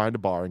Geary to find a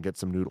bar and get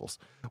some noodles.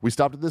 We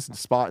stopped at this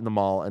spot in the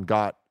mall and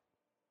got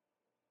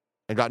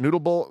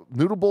noodle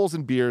bowls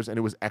and beers, and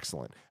it was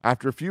excellent.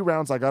 After a few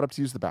rounds, I got up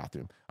to use the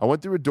bathroom. I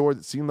went through a door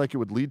that seemed like it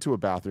would lead to a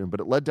bathroom, but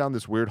it led down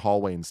this weird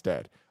hallway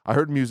instead. I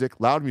heard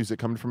loud music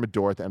coming from a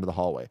door at the end of the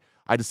hallway.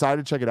 I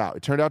decided to check it out.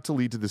 It turned out to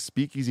lead to this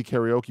speakeasy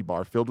karaoke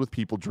bar filled with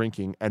people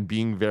drinking and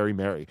being very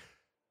merry.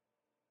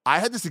 I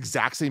had this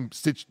exact same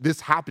this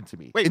happened to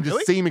me in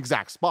the same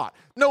exact spot.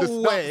 No way.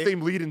 Not the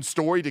same lead-in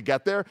story to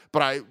get there,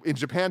 but I, in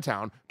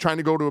Japantown, trying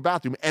to go to a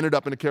bathroom, ended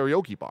up in a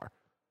karaoke bar.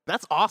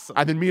 That's awesome.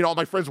 And then me and all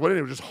my friends went in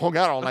and just hung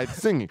out all night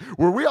singing.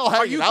 Were we all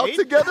hanging out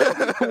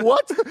together?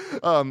 What?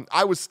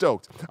 I was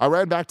stoked. I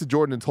ran back to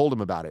Jordan and told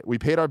him about it. We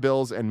paid our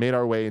bills and made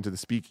our way into the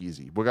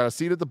speakeasy. We got a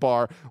seat at the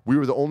bar. We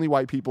were the only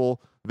white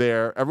people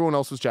there. Everyone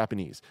else was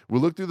Japanese. We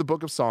looked through the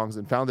book of songs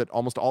and found that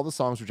almost all the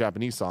songs were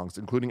Japanese songs,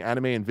 including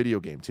anime and video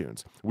game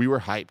tunes. We were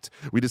hyped.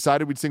 We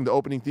decided we'd sing the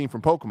opening theme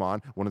from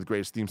Pokemon, one of the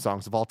greatest theme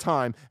songs of all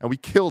time, and we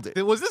killed it.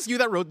 Was this you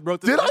that wrote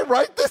this? Did I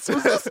write this?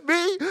 Was this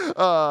me?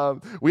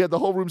 We had the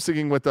whole room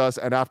singing with us,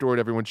 and afterward,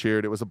 everyone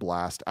cheered. It was a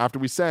blast. After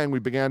we sang, we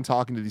began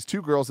talking to these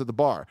 2 girls at the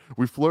bar.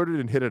 We flirted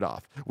and hit it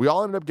off. We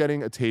all ended up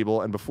getting a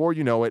table, and before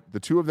you know it, the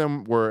 2 of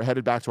them were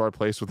headed back to our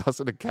place with us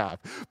in a cab.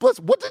 Plus,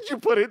 what did you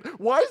put in?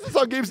 Why is this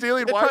on Games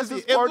Daily, and why is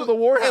this part of the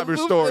Warhammer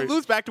story? It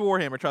loops back to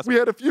Warhammer, trust me. We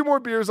had a few more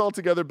beers all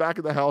together back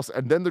at the house,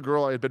 and then the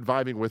girl I had been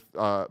vibing with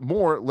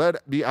more led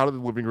me out of the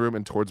living room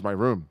and towards my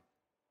room.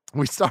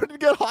 We started to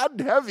get hot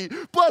and heavy.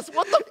 Plus,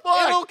 what the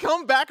fuck? It'll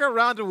come back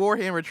around to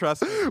Warhammer,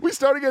 trust me. We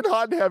started getting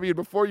hot and heavy, and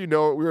before you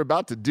know it, we were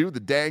about to do the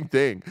dang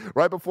thing.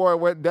 Right before I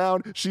went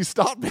down, she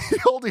stopped me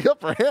holding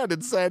up her hand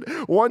and said,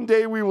 "One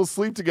day we will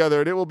sleep together,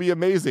 and it will be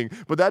amazing.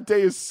 But that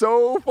day is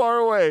so far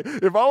away.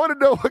 If I want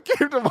to know what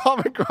came to Mom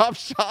and Grop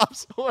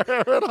shops,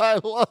 where would I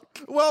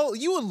look?" Well,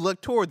 you would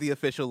look toward the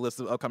official list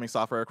of upcoming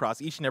software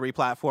across each and every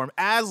platform,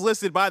 as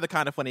listed by the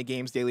Kind of Funny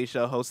Games Daily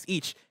Show hosts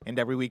each and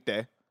every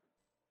weekday.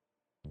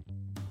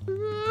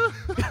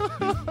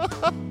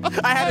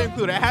 I had to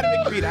include it. I had to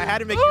make you read it. I had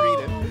to make you read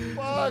it.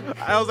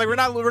 Fuck. I was like, we're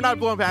not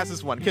blowing past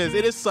this one because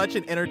it is such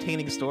an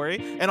entertaining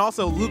story. And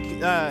also, Luke,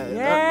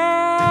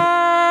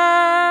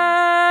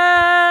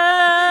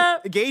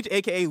 Gage,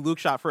 aka Luke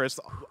Shot First,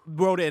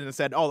 wrote in and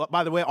said, "Oh,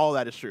 by the way, all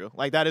that is true.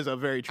 Like that is a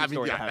very true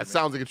story." Yeah, that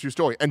sounds like a true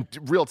story. And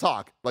real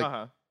talk,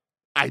 like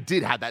I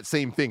did have that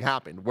same thing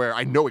happen where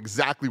I know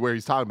exactly where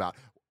he's talking about.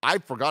 I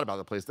forgot about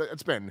the place.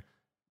 It's been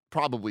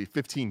probably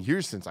 15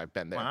 years since I've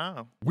been there.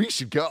 Wow. We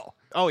should go.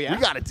 Oh yeah.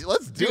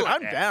 Let's do it.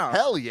 I'm man. down.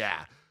 Hell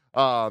yeah.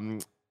 I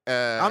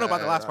don't know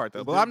about the last part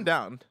though, but I'm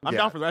down. I'm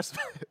down for the rest of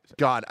it.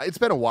 God, it's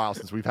been a while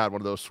since we've had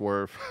one of those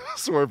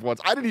swerve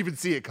ones. I didn't even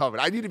see it coming.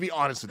 I need to be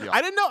honest with you.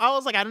 I didn't know. I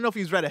was like, I don't know if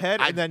he's read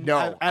ahead. And then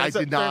I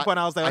did not. Point,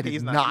 I was like, okay, I did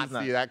he's not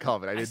not see that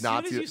coming. I did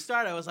not As see soon as you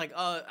started, I was like,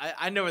 oh,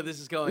 I know where this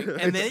is going.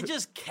 And then it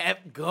just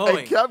kept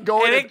going. It kept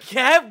going. And it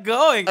kept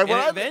going. And when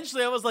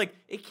eventually I was like,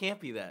 it can't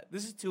be that.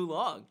 This is too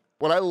long.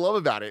 what I love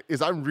about it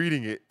is I'm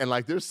reading it and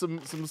like there's some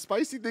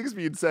spicy things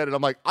being said, and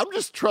I'm like, I'm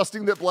just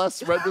trusting that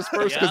Bless read this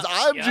first because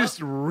I'm just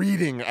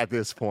reading at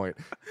this point.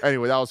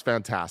 Anyway, that was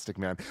fantastic,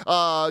 man.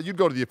 You'd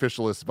go to the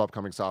official list of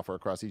upcoming software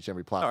across each and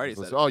every platform. already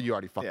said it. Oh, you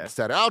already fucking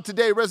said it. Out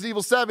today, Resident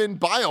Evil 7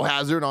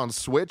 Biohazard on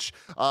Switch.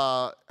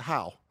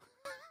 How?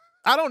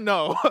 I don't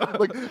know.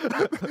 Like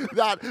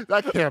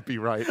that can't be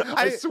right.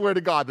 I swear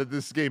to God that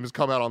this game has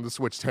come out on the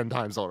Switch 10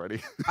 times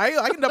already.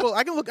 I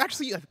can look.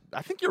 Actually,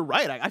 I think you're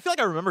right. I feel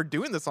like I remember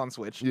doing this on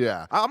Switch.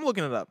 Yeah. I'm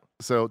looking it up.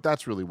 So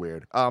that's really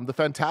weird. The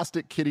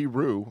Fantastic Kitty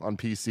Roo on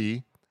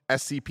PC.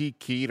 SCP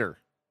Keter.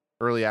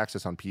 Early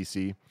access on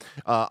PC.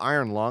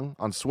 Iron Lung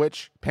on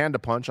Switch. Panda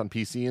Punch on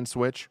PC and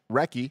Switch.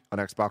 Reki on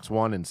Xbox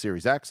One and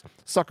Series X.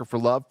 Sucker for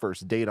Love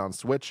First Date on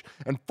Switch.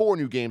 And 4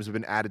 new games have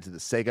been added to the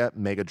Sega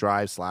Mega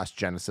Drive /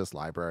 Genesis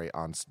library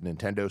on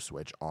Nintendo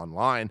Switch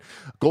Online.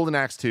 Golden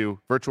Axe 2,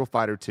 Virtual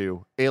Fighter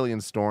 2,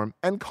 Alien Storm,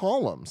 and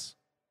Columns.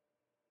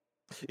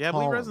 Yeah, I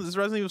believe this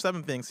Resident Evil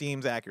 7 thing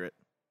seems accurate.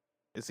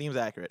 It seems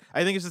accurate.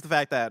 I think it's just the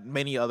fact that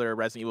many other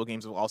Resident Evil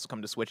games will also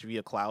come to Switch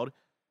via cloud.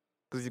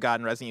 Because you've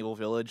gotten Resident Evil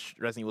Village,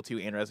 Resident Evil 2,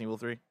 and Resident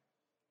Evil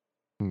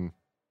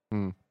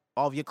 3.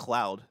 All via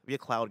cloud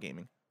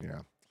gaming. Yeah.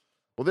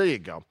 Well, there you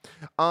go.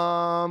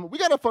 We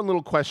got a fun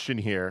little question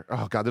here.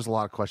 Oh, God, there's a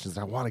lot of questions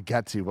I want to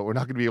get to, but we're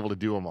not going to be able to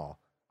do them all.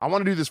 I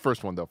want to do this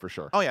first one, though, for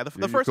sure. Oh, yeah. The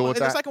first cool one. with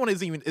The that? second one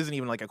isn't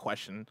even like a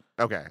question.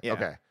 Okay. Yeah.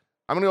 Okay.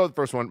 I'm going to go with the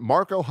first one.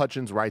 Marco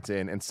Hutchins writes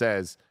in and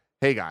says,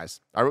 hey, guys,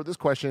 I wrote this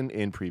question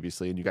in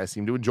previously, and you guys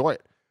seem to enjoy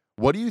it.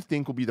 What do you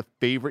think will be the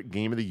favorite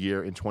game of the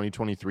year in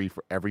 2023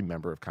 for every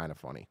member of Kinda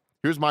Funny?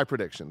 Here's my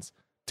predictions.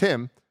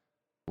 Tim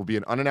will be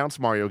an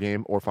unannounced Mario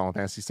game or Final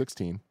Fantasy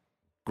 16.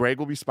 Greg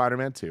will be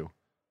Spider-Man 2.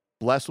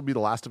 Bless will be The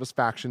Last of Us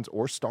Factions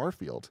or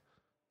Starfield.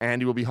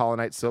 Andy will be Hollow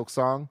Knight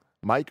Silksong.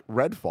 Mike,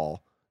 Redfall.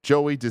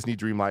 Joey, Disney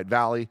Dreamlight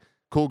Valley.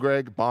 Cool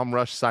Greg, Bomb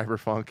Rush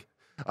Cyberpunk.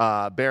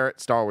 Barrett,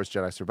 Star Wars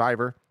Jedi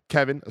Survivor.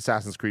 Kevin,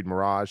 Assassin's Creed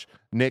Mirage.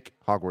 Nick,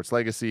 Hogwarts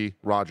Legacy.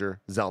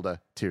 Roger, Zelda,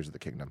 Tears of the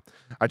Kingdom.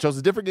 I chose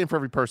a different game for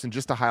every person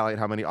just to highlight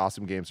how many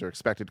awesome games are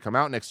expected to come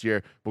out next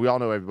year, but we all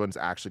know everyone's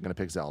actually going to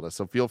pick Zelda,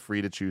 so feel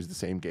free to choose the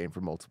same game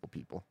for multiple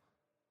people.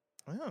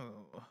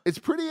 Oh. It's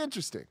pretty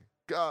interesting.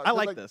 I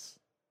like this.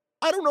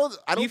 I don't know.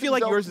 I don't Do you feel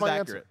think like Zelda's yours is my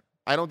accurate? answer.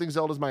 I don't think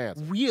Zelda's my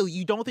answer. Really?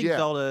 You don't think Yeah.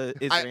 Zelda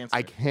is your answer?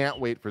 I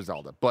can't wait for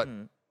Zelda, but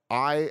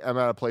I am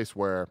at a place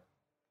where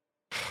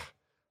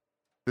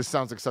this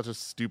sounds like such a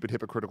stupid,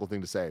 hypocritical thing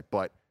to say,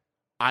 but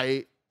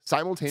I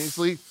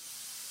simultaneously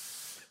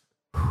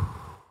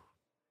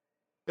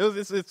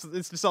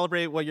it's to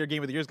celebrate what your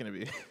game of the year is going to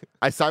be.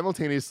 I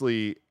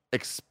simultaneously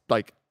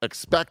expect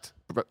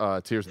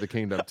Tears of the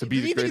Kingdom to be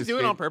Do the you think greatest he's doing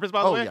it game. on purpose,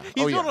 by the way? Yeah. He's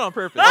doing yeah. it on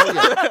purpose. Oh,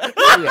 yeah.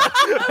 Oh,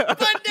 yeah.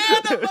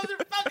 Banana,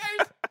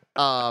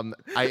 motherfuckers!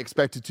 I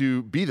expect it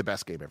to be the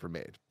best game ever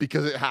made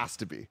because it has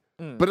to be.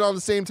 But at the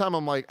same time,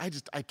 I'm like, I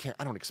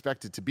don't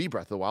expect it to be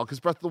Breath of the Wild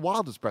because Breath of the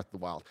Wild is Breath of the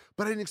Wild.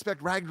 But I didn't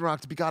expect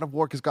Ragnarok to be God of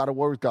War because God of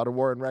War was God of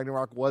War and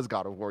Ragnarok was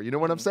God of War. You know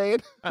what I'm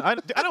saying? I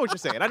know what you're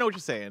saying. I know what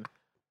you're saying.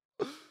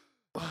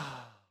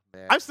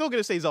 Man. I'm still going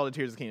to say Zelda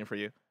Tears of the Kingdom for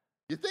you.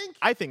 You think?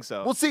 I think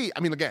so. We'll see. I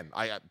mean, again,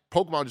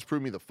 Pokemon just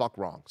proved me the fuck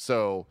wrong.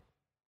 So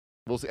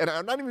we'll see. And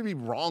I'm not even be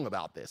wrong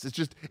about this.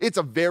 It's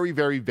a very,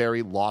 very,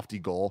 very lofty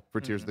goal for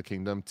Tears of the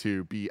Kingdom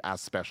to be as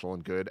special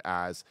and good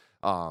as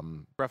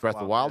Breath of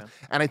the Wild.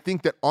 Yeah. And I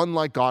think that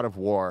unlike God of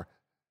War,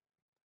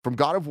 from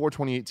God of War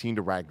 2018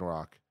 to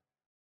Ragnarok,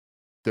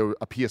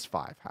 a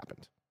PS5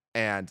 happened.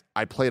 And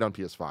I played on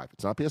PS5.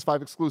 It's not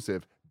PS5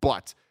 exclusive,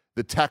 but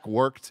the tech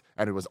worked,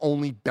 and it was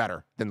only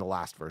better than the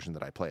last version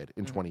that I played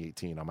in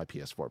 2018 on my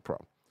PS4 Pro.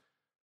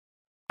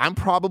 I'm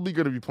probably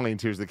going to be playing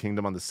Tears of the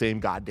Kingdom on the same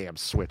goddamn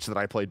Switch that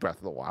I played Breath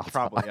of the Wild.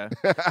 Probably,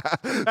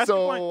 yeah.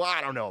 So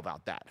I don't know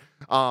about that.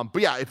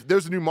 But yeah, if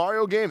there's a new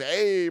Mario game,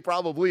 hey,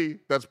 probably.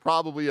 That's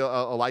probably a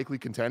likely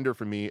contender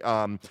for me.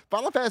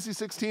 Final Fantasy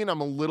 16,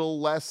 I'm a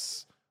little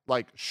less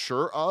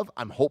sure of.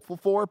 I'm hopeful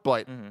for,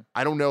 but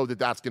I don't know that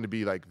that's going to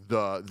be like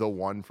the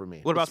one for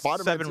me. What about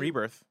Spider-Man 7 2?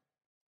 Rebirth?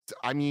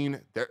 I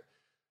mean,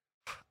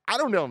 I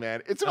don't know,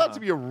 man. It's about to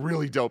be a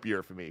really dope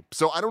year for me.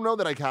 So I don't know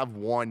that I have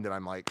one that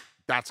I'm like,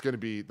 that's going to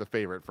be the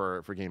favorite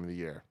for Game of the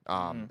Year.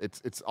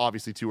 It's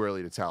obviously too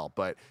early to tell.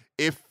 But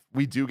if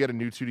we do get a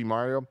new 2D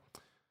Mario,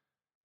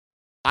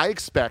 I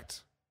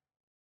expect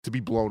to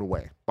be blown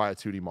away by a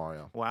 2D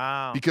Mario.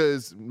 Wow.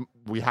 Because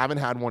we haven't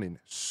had one in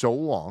so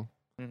long.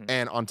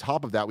 And on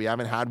top of that, we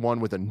haven't had one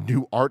with a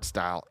new art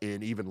style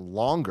in even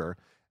longer.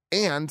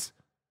 And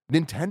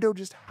Nintendo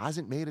just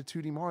hasn't made a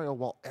 2D Mario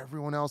while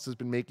everyone else has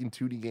been making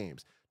 2D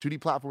games. 2D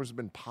platforms have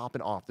been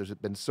popping off. There's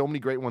been so many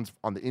great ones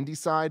on the indie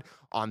side,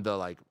 on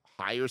the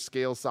higher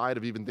scale side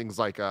of even things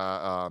like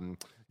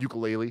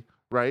Yooka-Laylee,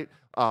 right?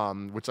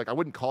 Which I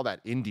wouldn't call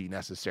that indie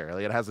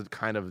necessarily. It has a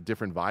kind of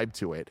different vibe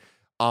to it.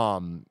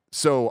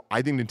 So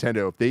I think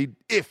Nintendo,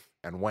 if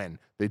and when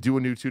they do a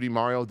new 2D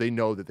Mario, they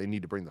know that they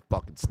need to bring the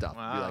fucking stuff.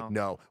 Wow. Be like,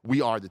 no,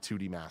 we are the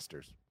 2D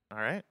masters. All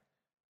right.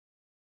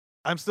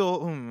 I'm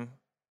still.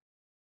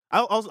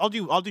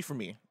 I'll do for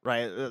me,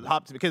 right?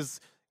 Because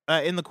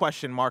in the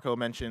question, Marco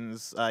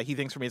mentions he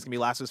thinks for me it's gonna be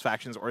Last of Us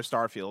Factions or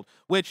Starfield,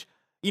 which,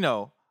 you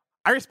know,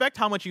 I respect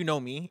how much you know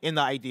me in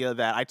the idea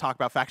that I talk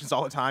about factions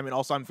all the time, and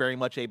also I'm very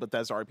much a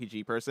Bethesda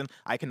RPG person.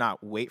 I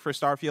cannot wait for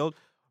Starfield,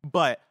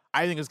 but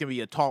I think it's going to be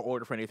a tall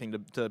order for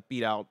anything to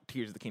beat out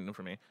Tears of the Kingdom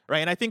for me, right?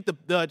 And I think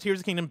the Tears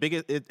of the Kingdom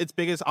its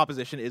biggest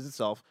opposition is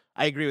itself.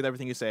 I agree with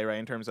everything you say, right?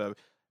 In terms of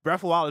Breath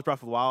of the Wild is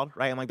Breath of the Wild,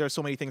 right? And like there's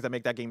so many things that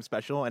make that game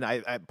special, and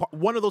I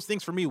one of those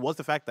things for me was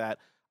the fact that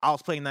I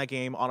was playing that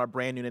game on a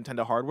brand new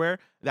Nintendo hardware.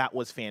 That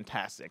was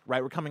fantastic,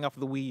 right? We're coming off of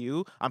the Wii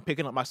U. I'm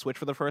picking up my Switch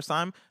for the first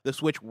time. The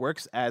Switch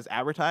works as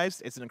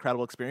advertised. It's an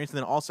incredible experience. And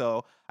then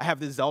also, I have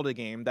this Zelda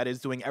game that is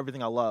doing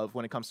everything I love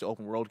when it comes to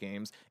open world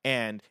games.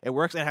 And it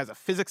works and it has a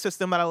physics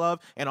system that I love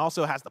and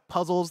also has the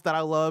puzzles that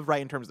I love,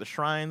 right, in terms of the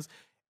shrines.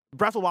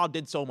 Breath of the Wild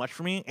did so much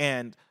for me,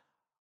 and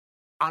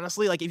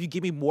honestly, like if you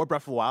give me more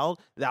Breath of the Wild,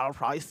 that'll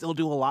probably still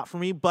do a lot for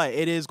me. But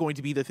it is going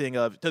to be the thing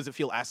of, does it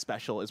feel as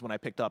special as when I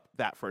picked up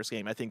that first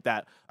game? I think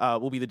that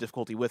will be the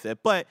difficulty with it.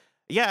 But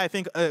yeah, I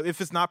think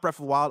if it's not Breath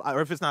of the Wild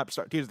or if it's not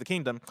Tears of the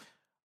Kingdom,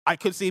 I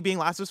could see it being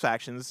Last of Us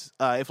Factions.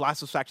 If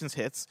Last of Us Factions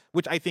hits,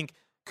 which I think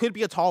could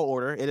be a tall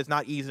order. It is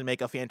not easy to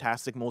make a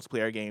fantastic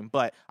multiplayer game,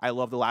 but I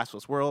love the Last of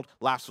Us world.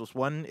 Last of Us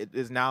 1 it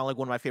is now like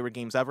one of my favorite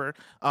games ever.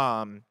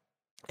 And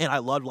I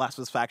love Last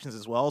of Us Factions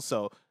as well.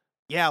 So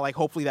yeah, like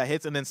hopefully that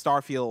hits. And then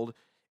Starfield,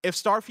 if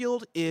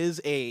Starfield is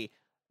a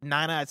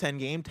 9 out of 10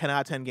 game, 10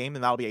 out of 10 game,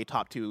 then that'll be a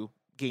top 2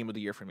 game of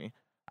the year for me.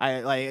 I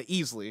like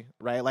easily,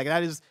 right? Like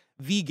that is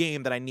the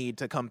game that I need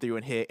to come through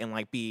and hit and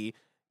like be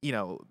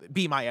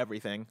my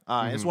everything.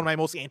 It's one of my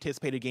most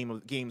anticipated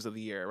games of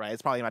the year, right?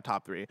 It's probably my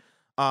top 3.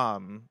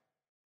 And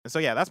so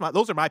yeah,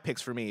 those are my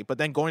picks for me. But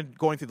then going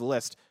through the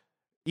list,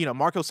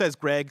 Marco says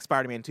Greg,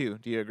 Spider-Man 2.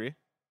 Do you agree?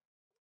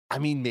 I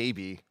mean,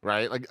 maybe,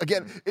 right? Like,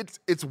 again,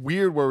 it's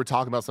weird where we're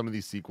talking about some of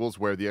these sequels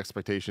where the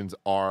expectations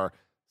are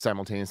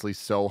simultaneously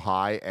so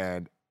high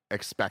and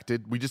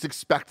expected. We just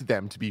expect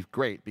them to be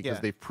great because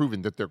they've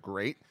proven that they're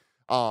great.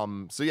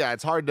 So yeah,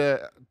 it's hard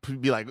to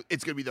be like,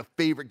 it's going to be the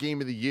favorite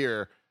game of the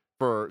year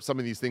for some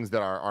of these things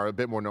that are a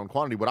bit more known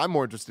quantity. What I'm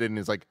more interested in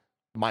is like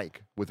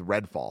Mike with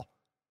Redfall.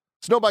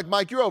 Snowbike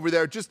Mike, you're over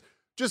there. Just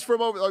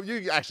from over.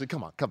 You actually,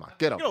 come on,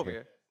 get over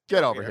here.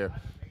 Get over here.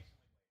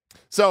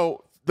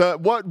 So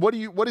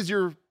what is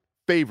your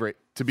favorite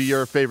to be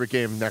your favorite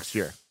game next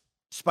year?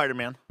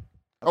 Spider-Man.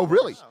 Oh,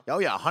 really? Oh,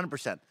 yeah,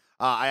 100%.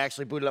 I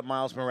actually booted up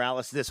Miles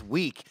Morales this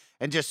week,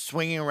 and just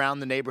swinging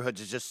around the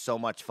neighborhoods is just so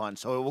much fun.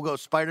 So we'll go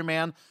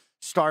Spider-Man,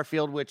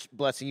 Starfield, which,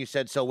 Blessing, you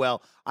said so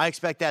well. I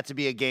expect that to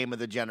be a game of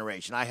the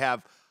generation. I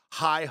have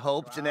high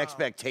hopes and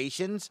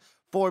expectations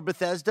for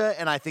Bethesda,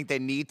 and I think they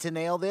need to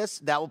nail this.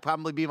 That will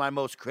probably be my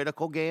most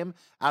critical game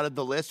out of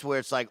the list, where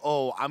it's like,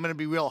 oh, I'm going to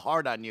be real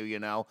hard on you,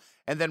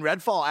 And then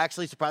Redfall,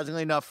 actually,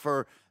 surprisingly enough,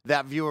 for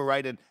that viewer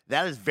right,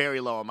 that is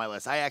very low on my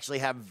list. I actually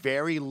have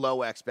very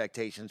low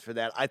expectations for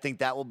that. I think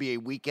that will be a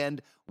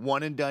weekend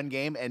one-and-done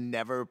game and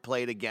never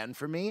played again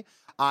for me.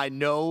 I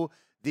know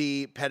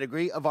the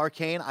pedigree of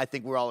Arcane. I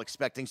think we're all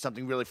expecting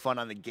something really fun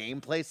on the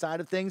gameplay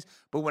side of things.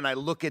 But when I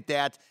look at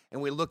that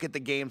and we look at the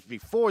games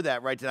before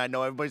that, right, and I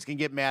know everybody's going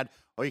to get mad,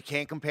 or you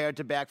can't compare it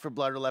to Back 4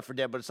 Blood or Left 4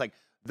 Dead, but it's like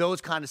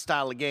those kind of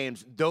style of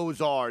games, those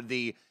are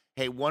the,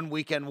 hey, one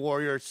weekend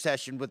warrior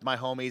session with my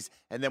homies,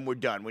 and then we're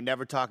done. We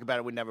never talk about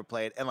it. We never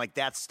play it. And like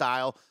that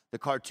style, the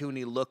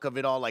cartoony look of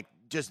it all, like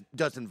just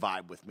doesn't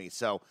vibe with me.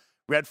 So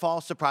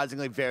Redfall,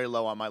 surprisingly, very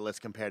low on my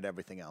list compared to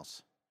everything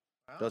else.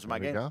 Those are my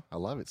games. I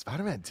love it.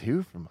 Spider-Man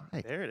 2 for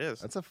Mike. There it is.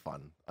 That's a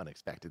fun,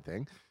 unexpected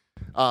thing.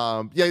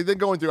 Yeah, then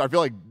going through, I feel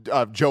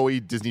like Joey,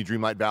 Disney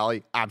Dreamlight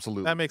Valley,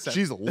 absolutely. That makes sense.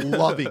 She's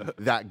loving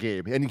that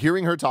game. And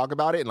hearing her talk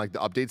about it and like the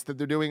updates that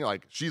they're doing,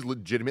 like she's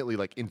legitimately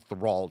like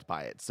enthralled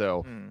by it.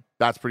 So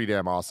that's pretty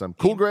damn awesome.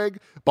 Cool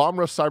Greg, Bomb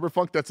Rush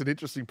Cyberpunk, that's an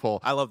interesting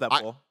pull. I love that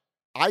pull.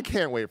 I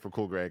can't wait for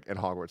Cool Greg and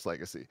Hogwarts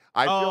Legacy.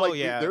 I feel like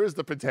there is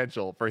the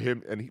potential for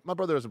him, and my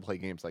brother doesn't play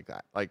games like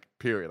that, like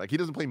period. Like he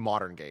doesn't play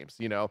modern games,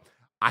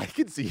 I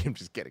can see him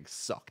just getting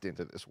sucked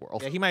into this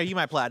world. Yeah, he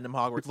might platinum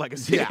Hogwarts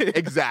Legacy. Yeah,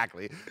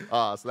 exactly.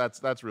 So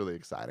that's really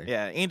exciting.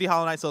 Yeah, Andy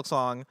Hollow Knight Silk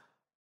Song.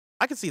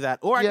 I could see that,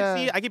 or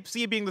I could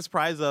see it being the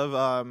surprise of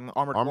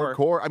Armored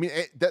Core. I mean,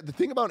 the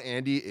thing about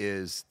Andy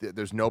is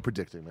there's no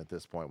predicting him at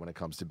this point when it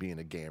comes to being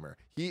a gamer.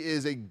 He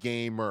is a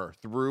gamer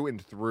through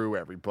and through.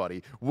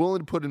 Everybody willing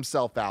to put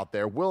himself out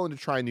there, willing to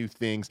try new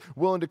things,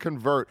 willing to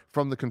convert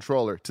from the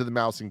controller to the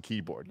mouse and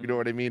keyboard. You know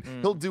what I mean?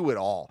 He'll do it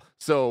all.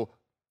 So.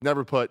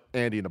 Never put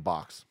Andy in a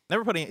box.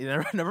 Never put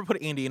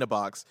Andy in a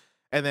box.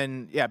 And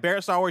then,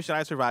 Barrett Star Wars,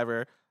 Jedi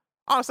Survivor.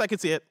 Honestly, I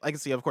could see it.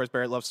 Of course,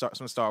 Barrett loves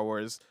some Star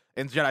Wars.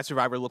 And Jedi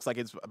Survivor looks like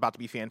it's about to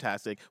be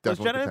fantastic. Was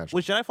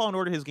Jedi Fallen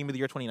Order his game of the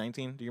year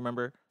 2019? Do you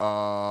remember?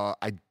 I'm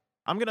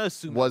going to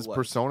assume was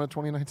Persona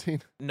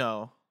 2019?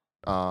 No.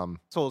 So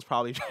it was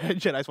probably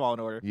Jedi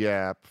Fallen Order.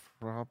 Yeah,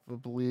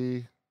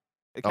 probably.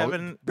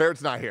 Kevin,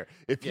 Barrett's not here.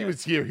 If he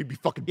was here, he'd be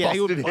fucking busted. Yeah, he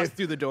would bust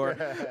through the door.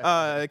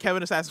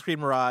 Kevin, Assassin's Creed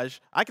Mirage.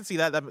 I can see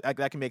that.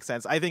 That can make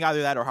sense. I think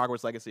either that or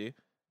Hogwarts Legacy.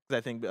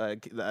 I think I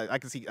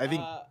can see. I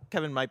think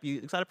Kevin might be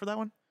excited for that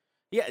one.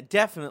 Yeah,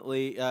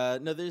 definitely.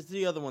 No, there's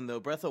the other one though.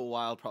 Breath of the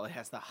Wild probably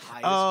has the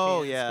highest.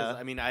 Oh, chance, 'cause, yeah.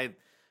 I mean, I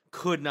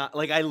could not.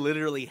 Like, I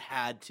literally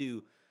had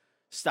to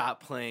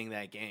stop playing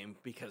that game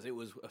because it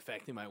was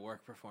affecting my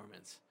work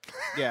performance.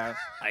 Yeah.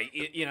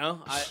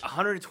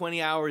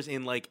 120 hours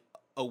in like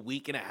a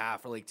week and a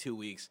half or like 2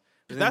 weeks.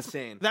 It was That's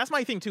insane. That's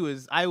my thing too.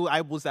 Is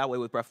I was that way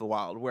with Breath of the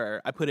Wild,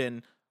 where I put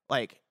in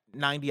like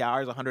 90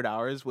 hours, 100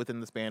 hours within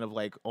the span of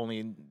like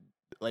only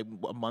like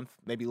a month,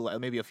 maybe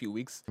a few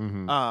weeks.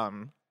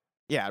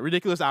 Yeah,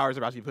 ridiculous hours are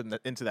about to be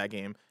put into that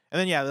game. And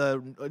then yeah,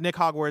 the Nick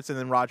Hogwarts and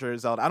then Roger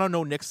Zelda. I don't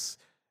know Nick's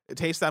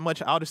taste that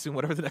much. I'll assume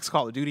whatever the next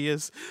Call of Duty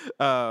is.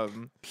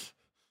 And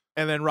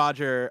then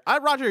Roger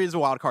is a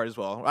wild card as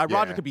well.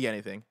 Roger Yeah. could be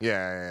anything.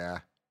 Yeah,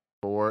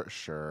 for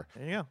sure.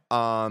 There you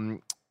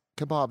go.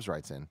 Kebabs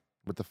writes in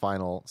with the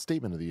final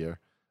statement of the year.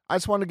 I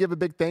just want to give a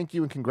big thank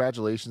you and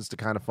congratulations to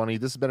Kinda Funny.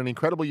 This has been an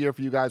incredible year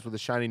for you guys with a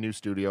shiny new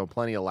studio,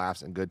 plenty of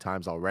laughs and good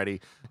times already.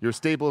 You're a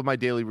staple of my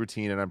daily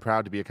routine, and I'm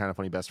proud to be a Kinda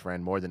Funny best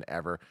friend more than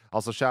ever.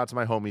 Also, shout out to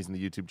my homies in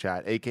the YouTube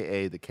chat,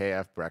 aka the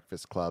KF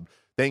Breakfast Club.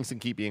 Thanks and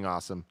keep being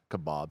awesome,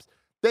 Kebabs.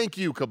 Thank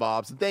you,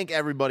 Kebabs, and thank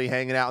everybody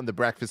hanging out in the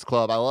Breakfast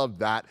Club. I love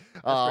that.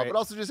 great. But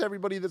also just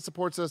everybody that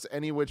supports us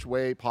any which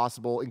way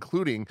possible,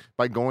 including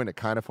by going to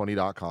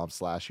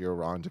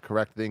kindafunny.com/you'rewrong to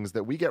correct things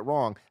that we get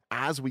wrong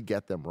as we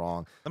get them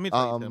wrong. Let me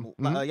tell you,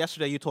 Tim.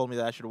 Yesterday you told me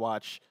that I should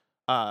watch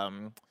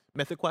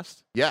Mythic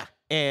Quest. Yeah.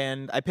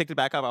 And I picked it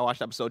back up. I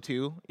watched episode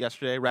 2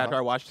 yesterday. Right after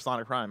I watched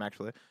Sonic Prime,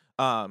 actually.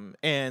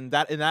 And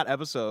that in that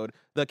episode,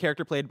 the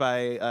character played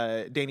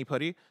by Danny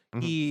Putty,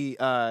 he's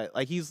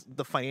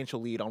the financial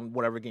lead on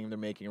whatever game they're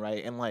making,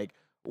 right? And like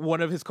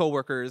one of his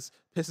coworkers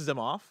pisses him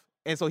off,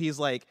 and so he's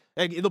like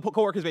the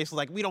coworker's basically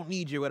like, "We don't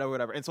need you,"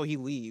 whatever. And so he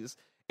leaves,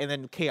 and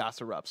then chaos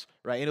erupts,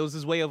 right? And it was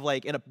his way of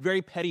like, in a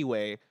very petty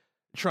way,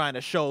 trying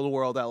to show the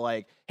world that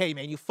like, "Hey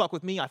man, you fuck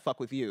with me, I fuck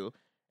with you."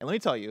 And let me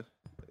tell you,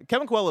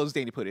 Kevin Coelho is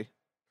Danny Putty.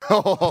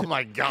 Oh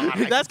my God.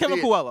 That's Kevin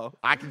Coelho.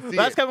 I can see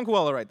That's it. Kevin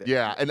Coelho right there.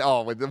 Yeah, and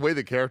with the way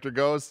the character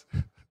goes,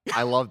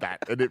 I love that,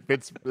 and it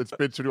fits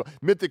pretty well.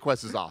 Mythic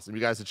Quest is awesome.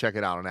 You guys should check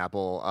it out on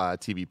Apple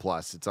TV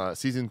Plus. It's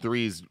season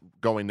 3's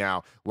going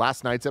now.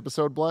 Last night's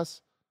episode,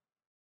 Bless,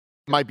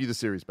 might be the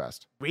series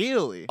best.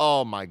 Really?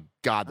 Oh my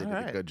God, they All did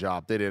a right. good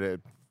job. They did a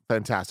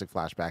fantastic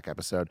flashback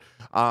episode.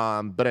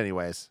 But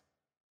anyways,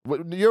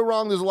 you're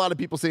wrong. There's a lot of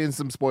people saying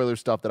some spoiler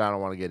stuff that I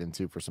don't want to get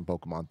into for some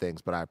Pokemon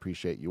things, but I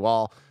appreciate you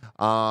all.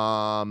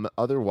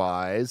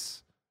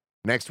 Otherwise,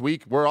 next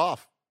week we're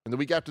off. And the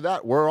week after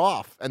that, we're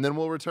off. And then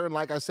we'll return,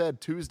 like I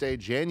said, Tuesday,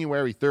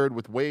 January 3rd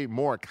with way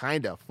more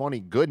Kinda Funny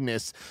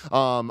goodness.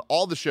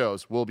 All the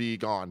shows will be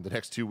gone the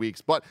next 2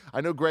 weeks. But I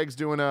know Greg's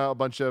doing a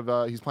bunch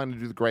of, he's planning to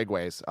do the Greg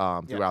Ways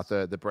throughout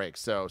the break.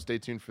 So stay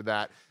tuned for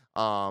that.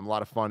 A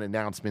lot of fun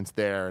announcements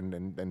there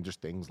and just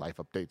things, life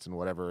updates and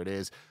whatever it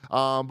is.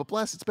 But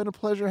Bless, it's been a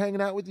pleasure hanging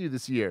out with you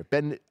this year.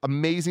 Been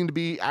amazing to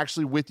be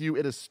actually with you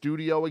in a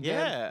studio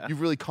again. Yeah. You've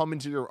really come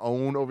into your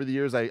own over the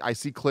years. I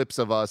see clips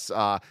of us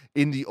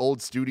in the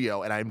old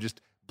studio, and I'm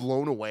just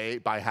blown away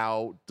by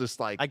how just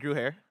like I grew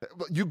hair.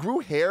 you grew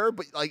hair,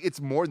 but like it's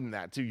more than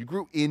that too. You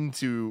grew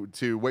into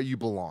where you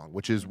belong,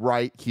 which is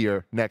right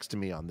here next to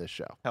me on this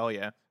show. Hell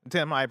yeah.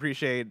 Tim, I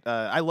appreciate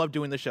I love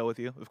doing the show with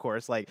you, of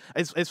course. Like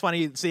it's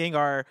funny seeing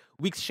our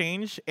weeks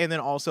change and then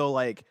also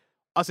like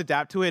us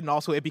adapt to it and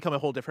also it become a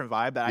whole different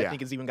vibe that I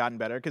think has even gotten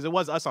better because it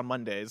was us on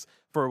Mondays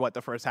for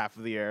the first half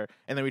of the year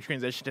and then we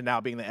transitioned to now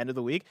being the end of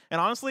the week.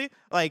 And honestly,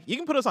 like you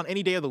can put us on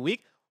any day of the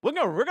week. We're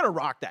gonna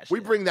rock that shit. We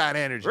bring that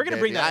energy. We're gonna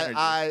bring baby. that energy.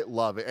 I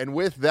love it. And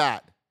with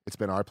that, it's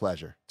been our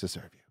pleasure to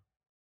serve you.